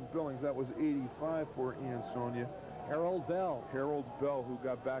 That wasn't Billings. That was 85 for Ansonia. Harold Bell. Harold Bell, who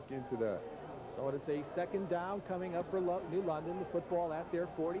got back into that. So it's a second down coming up for New London. The football at their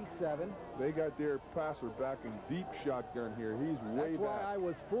 47. They got their passer back in deep shotgun here. He's way back. That's why I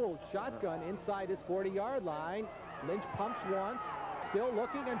was fooled. Shotgun inside his 40-yard line. Lynch pumps once. Still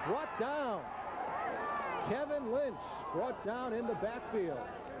looking and brought down. Kevin Lynch brought down in the backfield.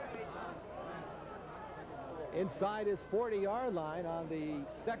 Inside his 40-yard line on the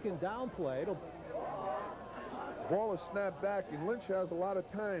second down play. Ball is snapped back, and Lynch has a lot of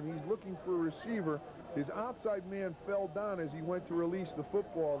time. He's looking for a receiver. His outside man fell down as he went to release the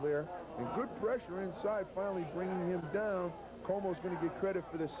football there. And good pressure inside, finally bringing him down. Como's going to get credit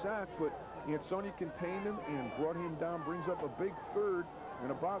for the sack, but Ansonia contained him and brought him down, brings up a big third and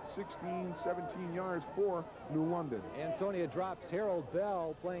about 16, 17 yards for New London. Ansonia drops Harold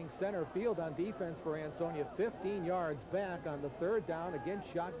Bell playing center field on defense for Ansonia. 15 yards back on the third down. Again,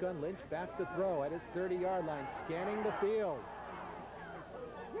 shotgun. Lynch back to throw at his 30-yard line, scanning the field.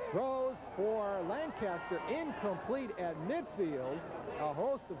 Throws for Lancaster, incomplete at midfield. A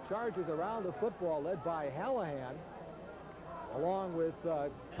host of charges around the football led by Hallahan, along with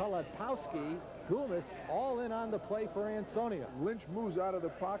Kalatowski. Goomis all in on the play for Ansonia. Lynch moves out of the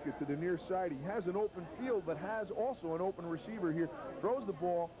pocket to the near side. He has an open field, but has also an open receiver here. Throws the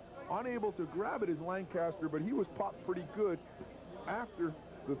ball. Unable to grab it is Lancaster, but he was popped pretty good after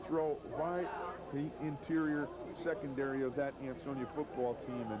the throw by the interior secondary of that Ansonia football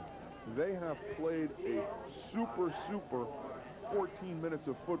team. And they have played a super 14 minutes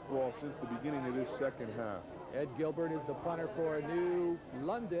of football since the beginning of this second half. Ed Gilbert is the punter for New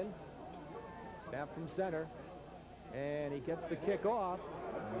London. Snap from center, and he gets the kick off.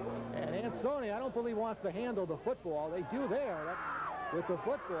 And Ansonia, I don't believe, wants to handle the football. They do there. That's with the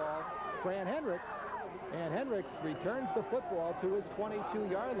football, Fran Hendricks. And Hendricks returns the football to his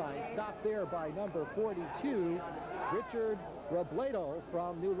 22-yard line. Stopped there by number 42, Richard Robledo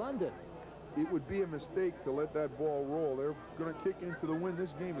from New London. It would be a mistake to let that ball roll. They're going to kick into the wind.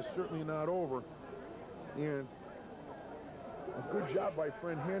 This game is certainly not over. And a good job by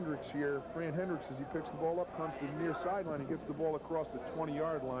Fran Hendricks here. Fran Hendricks, as he picks the ball up, comes to the near sideline and gets the ball across the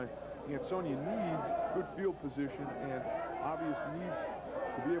 20-yard line. Ansonia needs good field position and obviously needs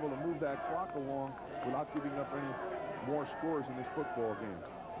to be able to move that clock along without giving up any more scores in this football game.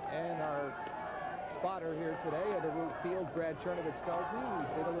 And our spotter here today at the Root Field, Brad Chernovitz, tells me, we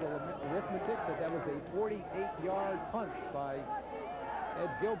did a little arithmetic, that was a 48-yard punt by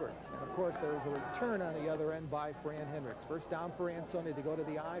Ed Gilbert. And of course, there was a return on the other end by Fran Hendricks. First down for Ansonia to go to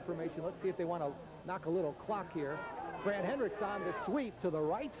the I formation. Let's see if they want to knock a little clock here. Fran Hendricks on the sweep to the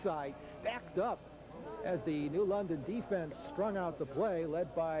right side, stacked up as the New London defense strung out the play,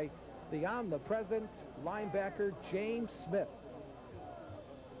 led by the omnipresent linebacker James Smith.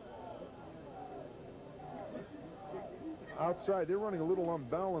 Outside, they're running a little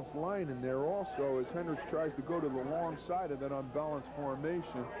unbalanced line in there also as Hendricks tries to go to the long side of that unbalanced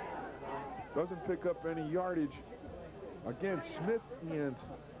formation. Doesn't pick up any yardage. Again, Smith and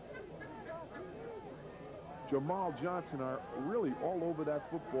Jamal Johnson are really all over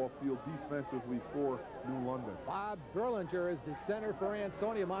that football field defensively for New London. Bob Berlinger is the center for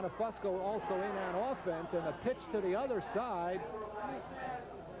Ansonia. Montefusco also in on offense, and a pitch to the other side.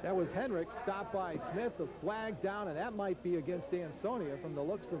 That was Hendricks, stopped by Smith, the flag down, and that might be against Ansonia from the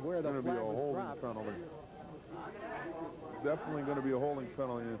looks of where the flag was dropped. Penalty. Definitely going to be a holding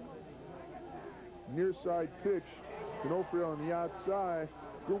penalty. Near side pitch, D'Onofrio on the outside.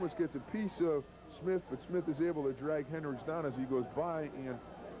 Goomis gets a piece of Smith, but Smith is able to drag Hendricks down as he goes by, and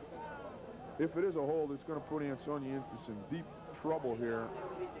if it is a hold, it's going to put Ansonia into some deep trouble here.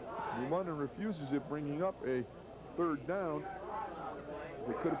 New London refuses it, bringing up a third down.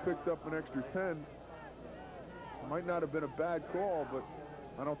 They could have picked up an extra 10. Might not have been a bad call, but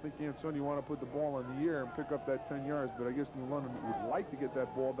I don't think Ansonia want to put the ball in the air and pick up that 10 yards, but I guess New London would like to get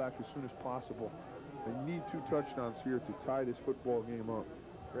that ball back as soon as possible. They need 2 touchdowns here to tie this football game up.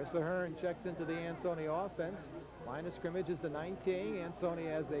 Chris Ahern checks into the Ansonia offense. Line of scrimmage is the 19.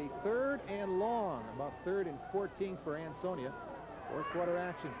 Ansonia has a 3rd and long, about 3rd and 14 for Ansonia. 4th quarter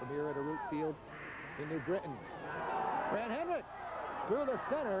action from here at a root field in New Britain. Fran Hendricks through the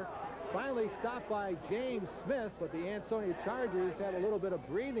center, finally stopped by James Smith, but the Ansonia Chargers have a little bit of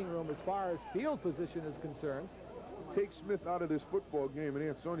breathing room as far as field position is concerned. Take Smith out of this football game, and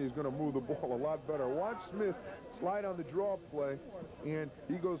Ansonia is going to move the ball a lot better. Watch Smith slide on the draw play, and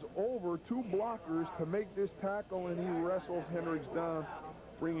he goes over 2 blockers to make this tackle, and he wrestles Hendricks down,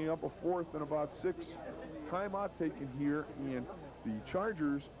 bringing up a 4th and about 6. Timeout taken here, and the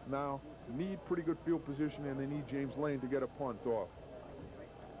Chargers now need pretty good field position, and they need James Lane to get a punt off.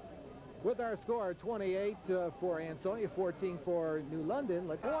 With our score, 28 for Ansonia, 14 for New London.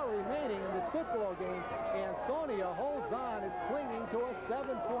 Like 4 remaining in this football game. Ansonia holds on. It's clinging to a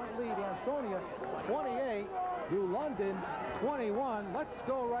 7-point lead. Ansonia 28, New London 21. Let's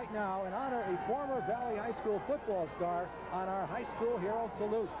go right now and honor a former Valley High School football star on our high school hero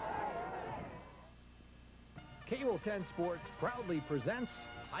salute. Cable 10 Sports proudly presents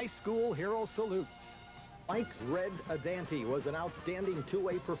High School Hero Salute. Mike Red Adante was an outstanding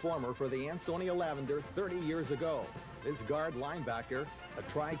two-way performer for the Ansonia Lavender 30 years ago. This guard linebacker,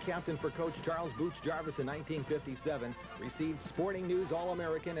 a tri-captain for Coach Charles Boots Jarvis in 1957, received Sporting News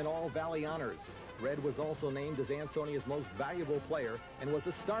All-American and All-Valley honors. Red was also named as Ansonia's most valuable player and was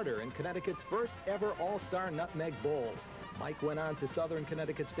a starter in Connecticut's first ever All-Star Nutmeg Bowl. Mike went on to Southern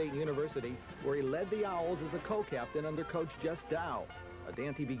Connecticut State University, where he led the Owls as a co-captain under Coach Jess Dow.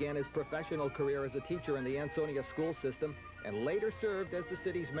 Adante began his professional career as a teacher in the Ansonia school system and later served as the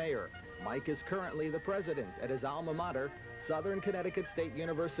city's mayor. Mike is currently the president at his alma mater, Southern Connecticut State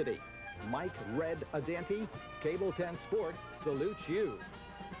University. Mike Red Adante, Cable 10 Sports salutes you.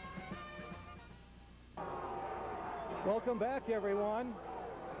 Welcome back, everyone.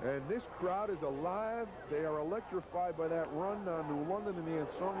 And this crowd is alive. They are electrified by that run on New London and the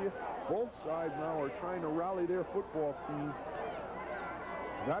Ansonia. Both sides now are trying to rally their football team.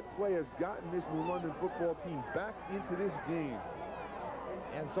 That play has gotten this New London football team back into this game.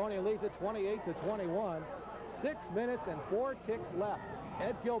 Ansonia leads it 28-21. 6 minutes and 4 ticks left.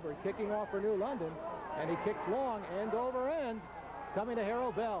 Ed Gilbert kicking off for New London, and he kicks long, end over end. Coming to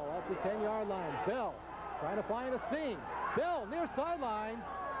Harold Bell at the 10-yard line. Bell trying to find a seam. Bell near sideline.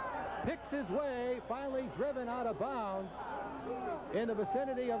 Picks his way, finally driven out of bounds in the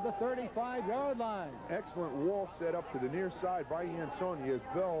vicinity of the 35-yard line. Excellent wall set up to the near side by Ansonia as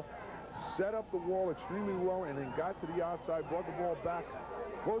Bell set up the wall extremely well and then got to the outside, brought the ball back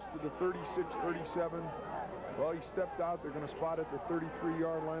close to the 36, 37. Well, he stepped out. They're going to spot at the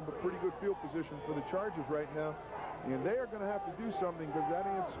 33-yard line, but pretty good field position for the Chargers right now. And they are going to have to do something because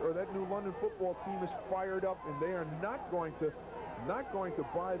that New London football team is fired up, and they are not going to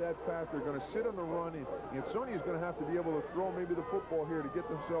buy that pass. They're going to sit on the run, and Ansonia is going to have to be able to throw maybe the football here to get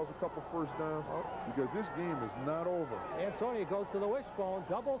themselves a couple first downs because this game is not over. Ansonia goes to the wishbone,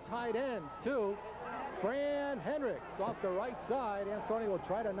 double tight end to Fran Hendricks off the right side. Ansonia will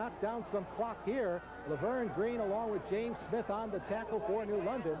try to knock down some clock here. Laverne Green along with James Smith on the tackle for New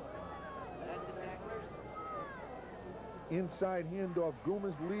London. Inside handoff,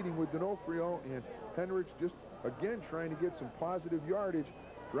 Gumas leading with D'Onofrio, and Hendricks just again trying to get some positive yardage.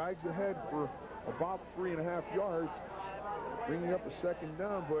 Drags ahead for about 3.5 yards, bringing up a second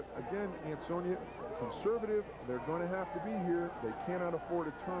down. But again, Ansonia conservative. They're going to have to be here. They cannot afford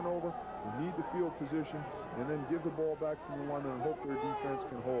a turnover. They need the field position, and then give the ball back to New London and hope their defense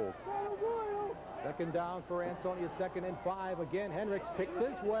can hold. Second down for Ansonia, 2nd and 5. Again, Hendricks picks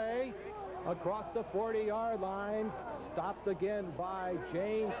his way across the 40-yard line. Stopped again by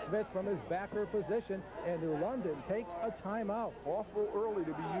James Smith from his backer position, and New London takes a timeout. Awful early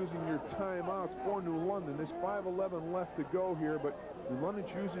to be using your timeouts for New London. There's 5:11 left to go here, but New London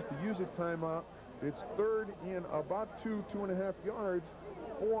chooses to use a timeout. It's 3rd and about 2.5 yards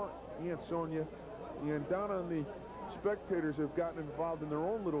for Ansonia. And down on the spectators have gotten involved in their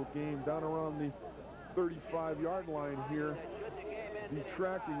own little game down around the 35-yard line here,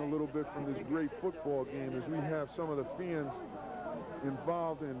 detracting a little bit from this great football game as we have some of the fans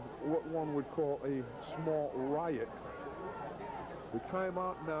involved in what one would call a small riot. The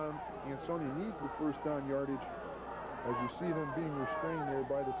timeout now, Ansonia needs the first down yardage as you see them being restrained there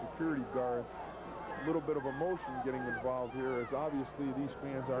by the security guards. A little bit of emotion getting involved here as obviously these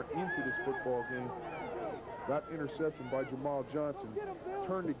fans are into this football game. That interception by Jamal Johnson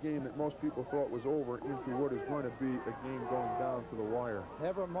turned a game that most people thought was over into what is going to be a game going down to the wire.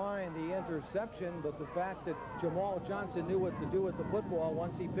 Never mind the interception, but the fact that Jamal Johnson knew what to do with the football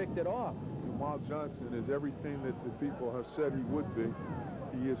once he picked it off. Jamal Johnson is everything that the people have said he would be.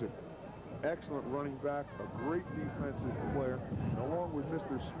 He is an excellent running back, a great defensive player. And along with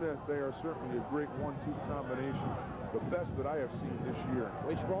Mr. Smith, they are certainly a great 1-2 combination, the best that I have seen this year.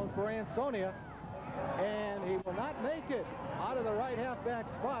 Wishbone for Ansonia, and he will not make it out of the right halfback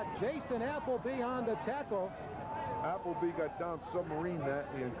spot. Jason Appleby on the tackle. Appleby got down submarine that,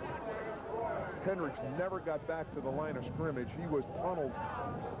 and Hendricks never got back to the line of scrimmage. He was tunneled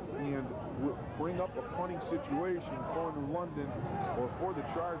and will bring up a punting situation for New London, or for the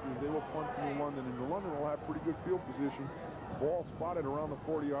Chargers. They will punt to New London, and New London will have pretty good field position. Ball spotted around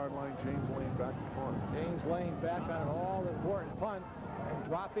the 40-yard line. James Lane back to punt. James Lane back on an all-important punt, and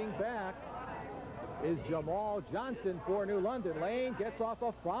dropping back is Jamal Johnson for New London. Lane gets off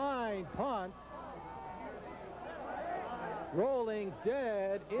a fine punt. Rolling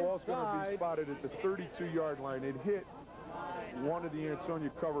dead inside. Ball's going to be spotted at the 32-yard line. It hit one of the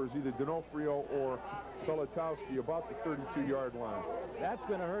Ansonia covers, either D'Onofrio or Pelatowski, about the 32-yard line. That's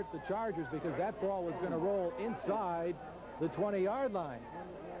going to hurt the Chargers because that ball was going to roll inside the 20-yard line.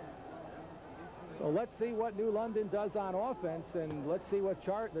 So let's see what New London does on offense, and let's see what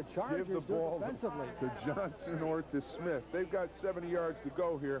the Chargers Give the ball do defensively. to Johnson or to Smith. They've got 70 yards to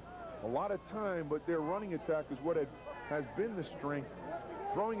go here. A lot of time, but their running attack is what has been the strength.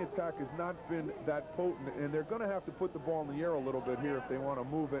 Throwing attack has not been that potent, and they're going to have to put the ball in the air a little bit here if they want to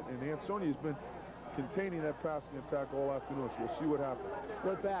move it. And Ansonia's been containing that passing attack all afternoon, so we'll see what happens.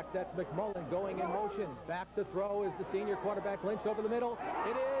 Split back, that's McMullen going in motion. Back to throw is the senior quarterback, Lynch over the middle.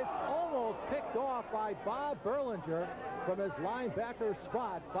 It is almost picked off by Bob Berlinger from his linebacker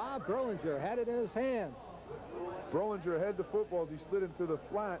spot. Bob Berlinger had it in his hands. Berlinger had the football as he slid into the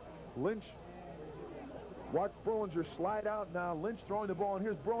flat. Lynch, watch Berlinger slide out now. Lynch throwing the ball, and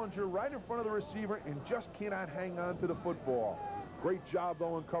here's Berlinger right in front of the receiver and just cannot hang on to the football. Great job,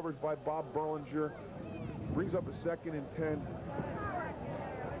 though, in coverage by Bob Berlinger. Brings up a 2nd and 10.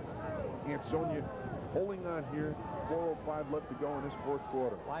 Ansonia holding on here. 4:05 left to go in this fourth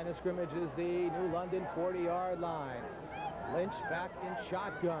quarter. Line of scrimmage is the New London 40-yard line. Lynch back in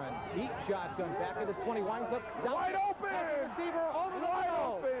shotgun. Deep shotgun back at his 20. Winds up down. Wide open! Receiver over the Wide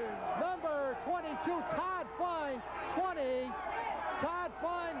middle. open! Number 22, Todd Fine, 20. Todd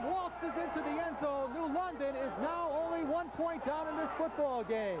Fine waltzes into the end zone. New London is now only 1 point down in this football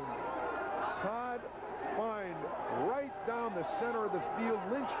game. Todd Fine right down the center of the field.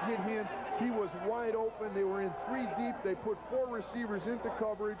 Lynch hit him. He was wide open. They were in 3 deep. They put 4 receivers into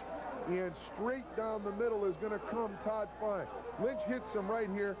coverage, and straight down the middle is going to come Todd Fine. Lynch hits him right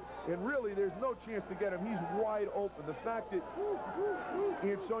here, and really there's no chance to get him. He's wide open. The fact that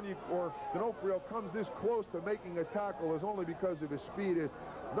Ansonia or D'Onofrio comes this close to making a tackle is only because of his speed. Is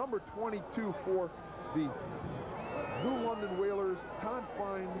number 22 for the New London Whalers, Todd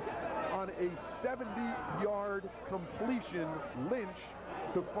Fine, on a 70-yard completion. Lynch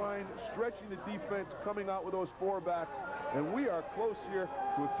to Fine, stretching the defense, coming out with those 4 backs. And we are close here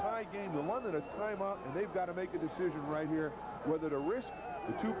to a tie game. New London a timeout, and they've got to make a decision right here whether to risk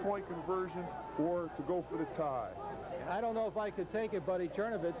the 2-point conversion or to go for the tie. I don't know if I could take it, Buddy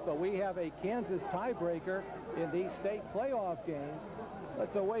Chernovitz, but we have a Kansas tiebreaker in these state playoff games.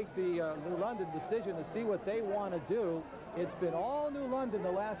 Let's await the New London decision to see what they want to do. It's been all New London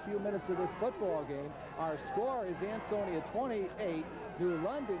the last few minutes of this football game. Our score is Ansonia 28, New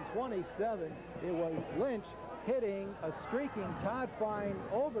London 27. It was Lynch hitting a streaking Todd Fine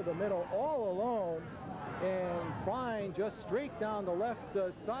over the middle all alone, and Fine just streaked down the left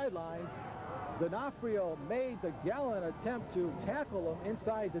sidelines. D'Onofrio made the gallant attempt to tackle him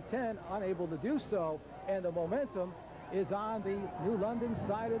inside the 10, unable to do so, and the momentum is on the New London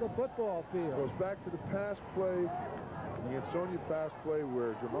side of the football field. Goes back to the pass play, the Ansonia pass play,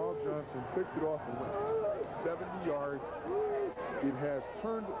 where Jamal Johnson picked it off and went 70 yards. It has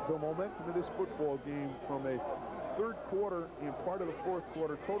turned the momentum of this football game from a third quarter and part of the fourth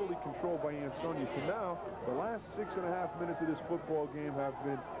quarter totally controlled by Ansonia to now the last 6.5 minutes of this football game have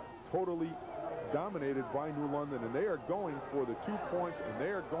been totally dominated by New London, and they are going for the 2 points, and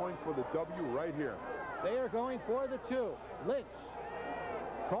they are going for the W right here. They are going for the 2. Lynch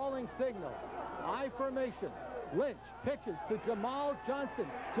calling signal. I formation. Lynch pitches to Jamal Johnson.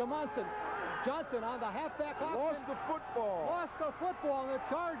 Johnson on the halfback option. Lost the football. Lost the football, and the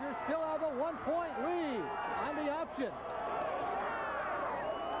Chargers still have a 1-point lead on the option.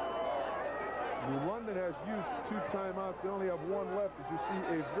 New London has used 2 timeouts. They only have 1 left. As you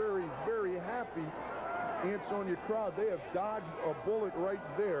see, a very, very happy Ansonia crowd. They have dodged a bullet right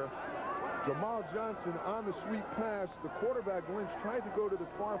there. Jamal Johnson on the sweep pass. The quarterback, Lynch, tried to go to the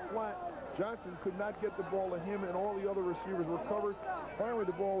far flat. Johnson could not get the ball to him, and all the other receivers were covered. Finally,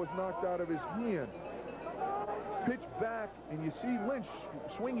 the ball was knocked out of his hand. Pitch back, and you see Lynch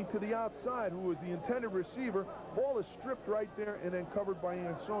swinging to the outside, who was the intended receiver. Ball is stripped right there and then covered by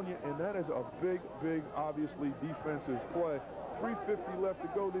Ansonia, and that is a big, big, obviously, defensive play. 3:50 left to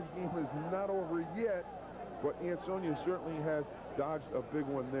go. This game is not over yet, but Ansonia certainly has dodged a big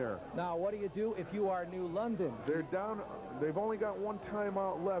one there. Now, what do you do if you are New London? They're down. They've only got one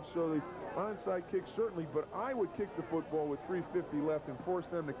timeout left, so the onside kick certainly, but I would kick the football with 3:50 left and force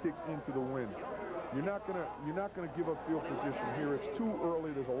them to kick into the wind. You're not gonna give up field position here. It's too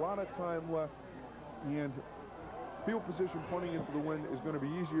early. There's a lot of time left, and field position punting into the wind is going to be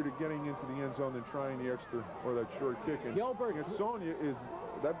easier to getting into the end zone than trying the extra or that short kick. And Gilbert. Ansonia is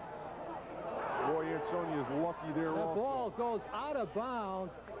that. Boy, Ansonia is lucky there. The also. ball goes out of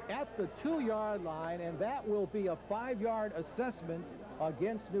bounds at the 2-yard line, and that will be a 5-yard assessment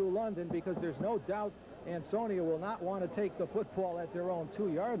against New London, because there's no doubt Ansonia will not want to take the football at their own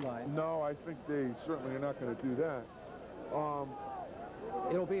 2-yard line. No, I think they certainly are not going to do that.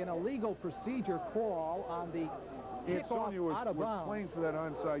 It'll be an illegal procedure call on the kickoff Ansonia out of was bounds. playing for that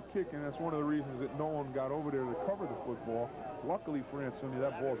onside kick, and that's one of the reasons that no one got over there to cover the football. Luckily for Ansonia,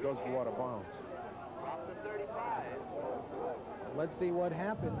 that ball does go out of bounds. Let's see what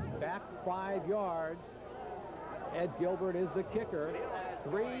happens. Back 5 yards. Ed Gilbert is the kicker.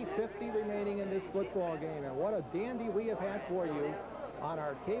 3:50 remaining in this football game. And what a dandy we have had for you on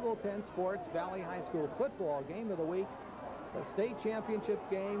our Cable 10 Sports Valley High School football game of the week. The state championship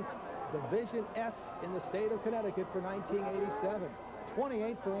game, Division S in the state of Connecticut for 1987.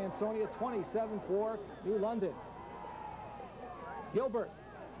 28 for Ansonia, 27 for New London. Gilbert,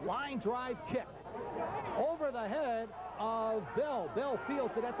 line drive kick over the head of Bell. Bell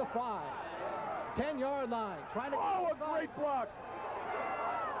fields it at the 5. 10-yard line. Trying to a great block.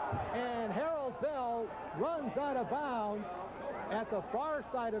 And Harold Bell runs out of bounds at the far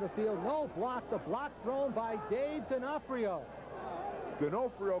side of the field. No block. The block thrown by Dave D'Onofrio.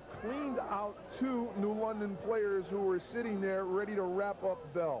 D'Onofrio cleaned out 2 New London players who were sitting there ready to wrap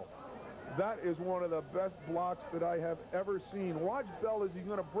up Bell. That is one of the best blocks that I have ever seen. Watch Bell as he's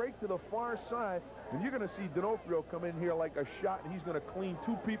going to break to the far side, and you're going to see D'Onofrio come in here like a shot, and he's going to clean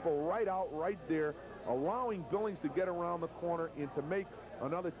 2 people right out right there, allowing Billings to get around the corner and to make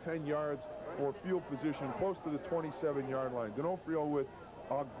another 10 yards for field position close to the 27-yard line. D'Onofrio with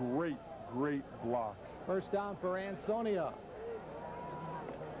a great, great block. First down for Ansonia.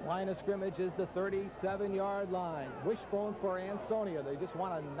 Line of scrimmage is the 37-yard line. Wishbone for Ansonia. They just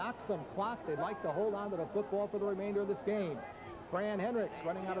want to knock some clock. They'd like to hold on to the football for the remainder of this game. Fran Hendricks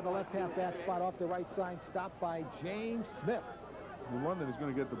running out of the left halfback spot off the right side, stopped by James Smith. New London is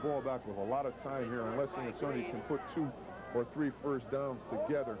going to get the ball back with a lot of time here unless Ansonia can put 2 or 3 first downs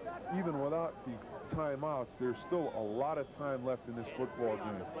together. Even without the timeouts, there's still a lot of time left in this football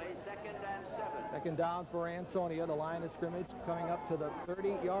game. Second down for Ansonia. The line of scrimmage coming up to the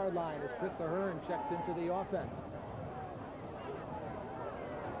 30-yard line as Chris Ahern checks into the offense.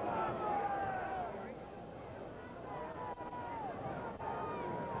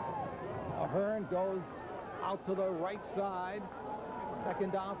 Ahern goes out to the right side.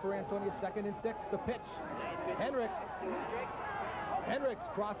 Second down for Ansonia, 2nd and 6. The pitch. Hendricks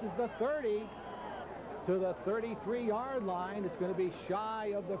crosses the 30 to the 33-yard line. It's going to be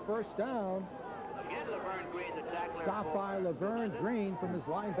shy of the first down. Stopped by Laverne Green from his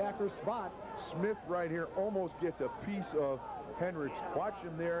linebacker spot. Smith right here almost gets a piece of Hendricks. Watch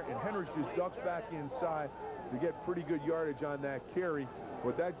him there, and Hendricks just ducks back inside to get pretty good yardage on that carry.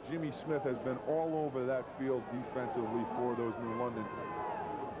 But that Jimmy Smith has been all over that field defensively for those New London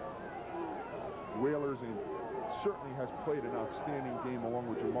Whalers, and certainly has played an outstanding game along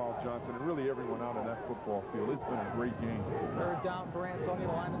with Jamal Johnson and really everyone out in that football field. It's been a great game. Third down for Ansonia.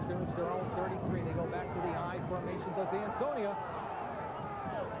 The line of scrimmage, their own 33. They go back to the I formation. Does Ansonia.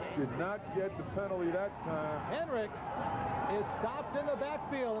 Did not get the penalty that time. Hendricks is stopped in the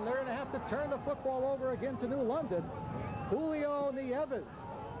backfield, and they're going to have to turn the football over again to New London. Julio Nieves.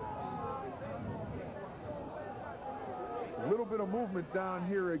 A little bit of movement down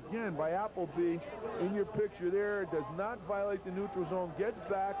here again by Appleby in your picture there. Does not violate the neutral zone. Gets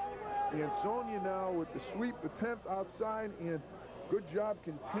back. Ansonia now with the sweep attempt outside, and good job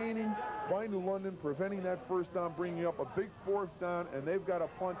containing by New London, preventing that first down, bringing up a big 4th down, and they've got a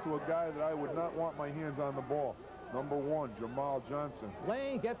punt to a guy that I would not want my hands on the ball. Number 1, Jamal Johnson.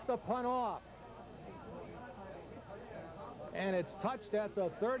 Lane gets the punt off. And it's touched at the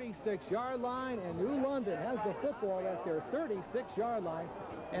 36-yard line, and New London has the football at their 36-yard line.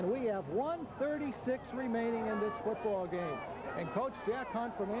 And we have 1:36 remaining in this football game. And Coach Jack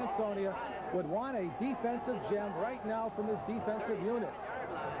Hunt from Ansonia would want a defensive gem right now from his defensive unit.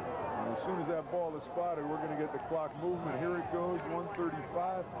 And as soon as that ball is spotted, we're going to get the clock movement. Here it goes,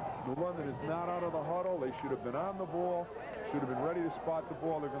 1:35. New London is not out of the huddle. They should have been on the ball, should have been ready to spot the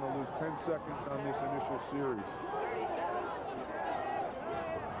ball. They're going to lose 10 seconds on this initial series.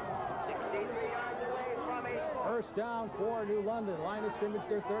 First down for New London. Line of scrimmage,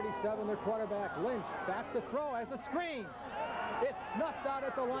 their 37. Their quarterback, Lynch, back to throw as a screen. It's snuffed out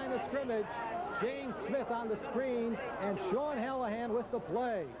at the line of scrimmage. James Smith on the screen, and Sean Hallahan with the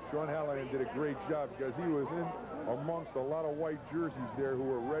play. Sean Hallahan did a great job because he was in amongst a lot of white jerseys there who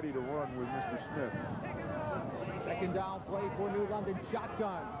were ready to run with Mr. Smith. Second down play for New London.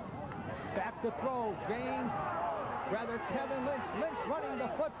 Shotgun. Back to throw. Kevin Lynch. Lynch running the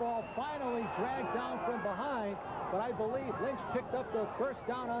football, finally dragged down from behind, but I believe Lynch picked up the first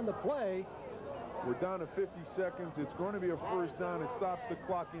down on the play. We're down to 50 seconds. It's going to be a first down. It stops the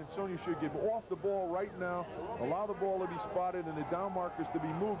clock. Ansonia should get off the ball right now, allow the ball to be spotted and the down markers to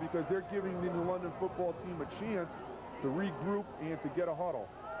be moved because they're giving the New London football team a chance to regroup and to get a huddle.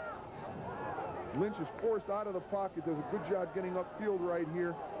 Lynch is forced out of the pocket, does a good job getting upfield right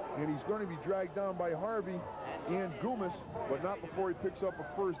here, and he's going to be dragged down by Harvey and Goomis, but not before he picks up a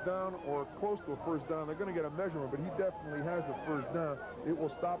first down or close to a first down. They're going to get a measurement, but he definitely has the first down. It will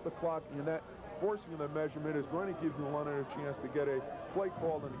stop the clock, and that forcing the measurement is going to give New London a chance to get a play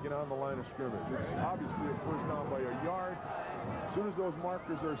called and to get on the line of scrimmage. It's obviously a first down by a yard. As soon as those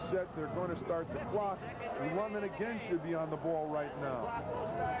markers are set, they're going to start the clock. New London again should be on the ball right now.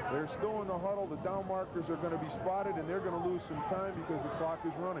 They're still in the huddle. The down markers are going to be spotted, and they're going to lose some time because the clock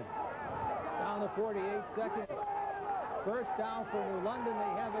is running. Down to 48 seconds. First down for New London.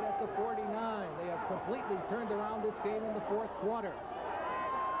 They have it at the 49. They have completely turned around this game in the fourth quarter.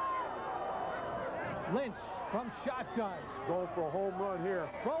 Lynch from shotgun. Going for a home run here.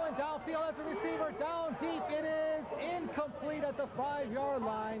 Throwing downfield as a receiver. Down deep. It is incomplete at the 5-yard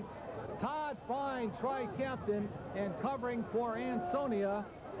line. Todd Fine, tri-captain, and covering for Ansonia.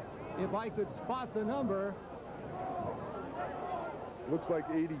 If I could spot the number. Looks like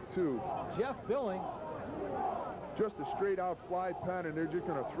 82. Jeff Billing. Just a straight out fly pattern. They're just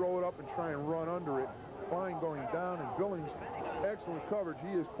going to throw it up and try and run under it. Fine going down, and Billings, excellent coverage.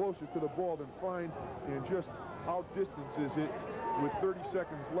 He is closer to the ball than Fine and just outdistances it with 30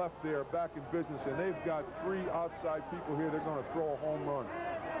 seconds left there back in business. And they've got 3 outside people here. They're going to throw a home run.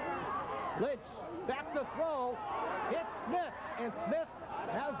 Lynch back to throw. Hits Smith, and Smith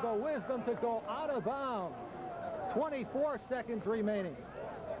has the wisdom to go out of bounds. 24 seconds remaining.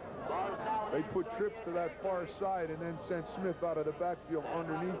 They put trips to that far side and then sent Smith out of the backfield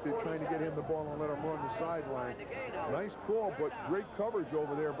underneath it, trying to get him the ball and let him run the sideline. Nice call, but great coverage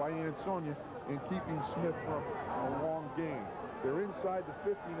over there by Ansonia in keeping Smith from a long gain. They're inside the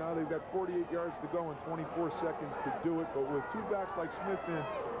 50 now. They've got 48 yards to go and 24 seconds to do it. But with 2 backs like Smith and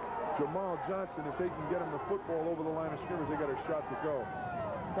Jamal Johnson, if they can get him the football over the line of scrimmage, they got a shot to go.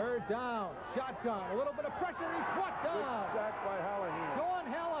 Third down, shotgun, a little bit of pressure, he's brought down. Good sack by Hallahan. Sean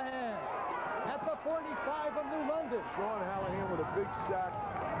Hallahan at the 45 of New London. Sean Hallahan with a big sack.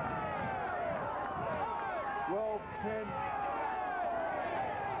 12-10.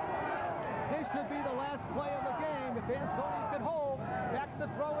 This should be the last play of the game if Ansonia can hold. Back to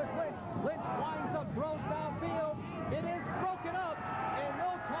throw is Lynch. Lynch winds up, throws downfield. It is broken up, and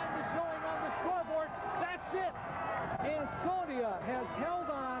no time is showing on the scoreboard. That's it. Ansonia has held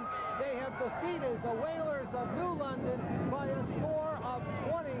on. They have defeated the Whalers of New London by a score of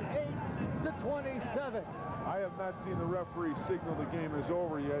 28-27. I have not seen the referee signal the game is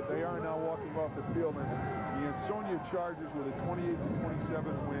over yet. They are now walking off the field, and the Ansonia Chargers with a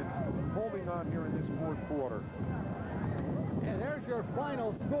 28-27 win, holding on here in this fourth quarter. And there's your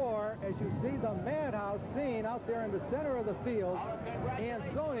final score as you see the madhouse scene out there in the center of the field.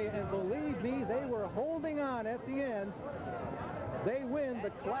 Ansonia, and believe me, they were holding on at the end. They win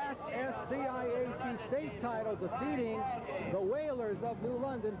the Class S CIAC state title, defeating the Whalers of New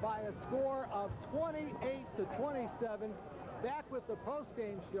London by a score of 28-27. Back with the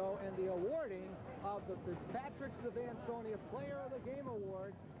post-game show and the awarding of the Fitzpatrick's of Ansonia Player of the Game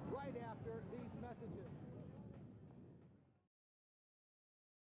Award right after these messages.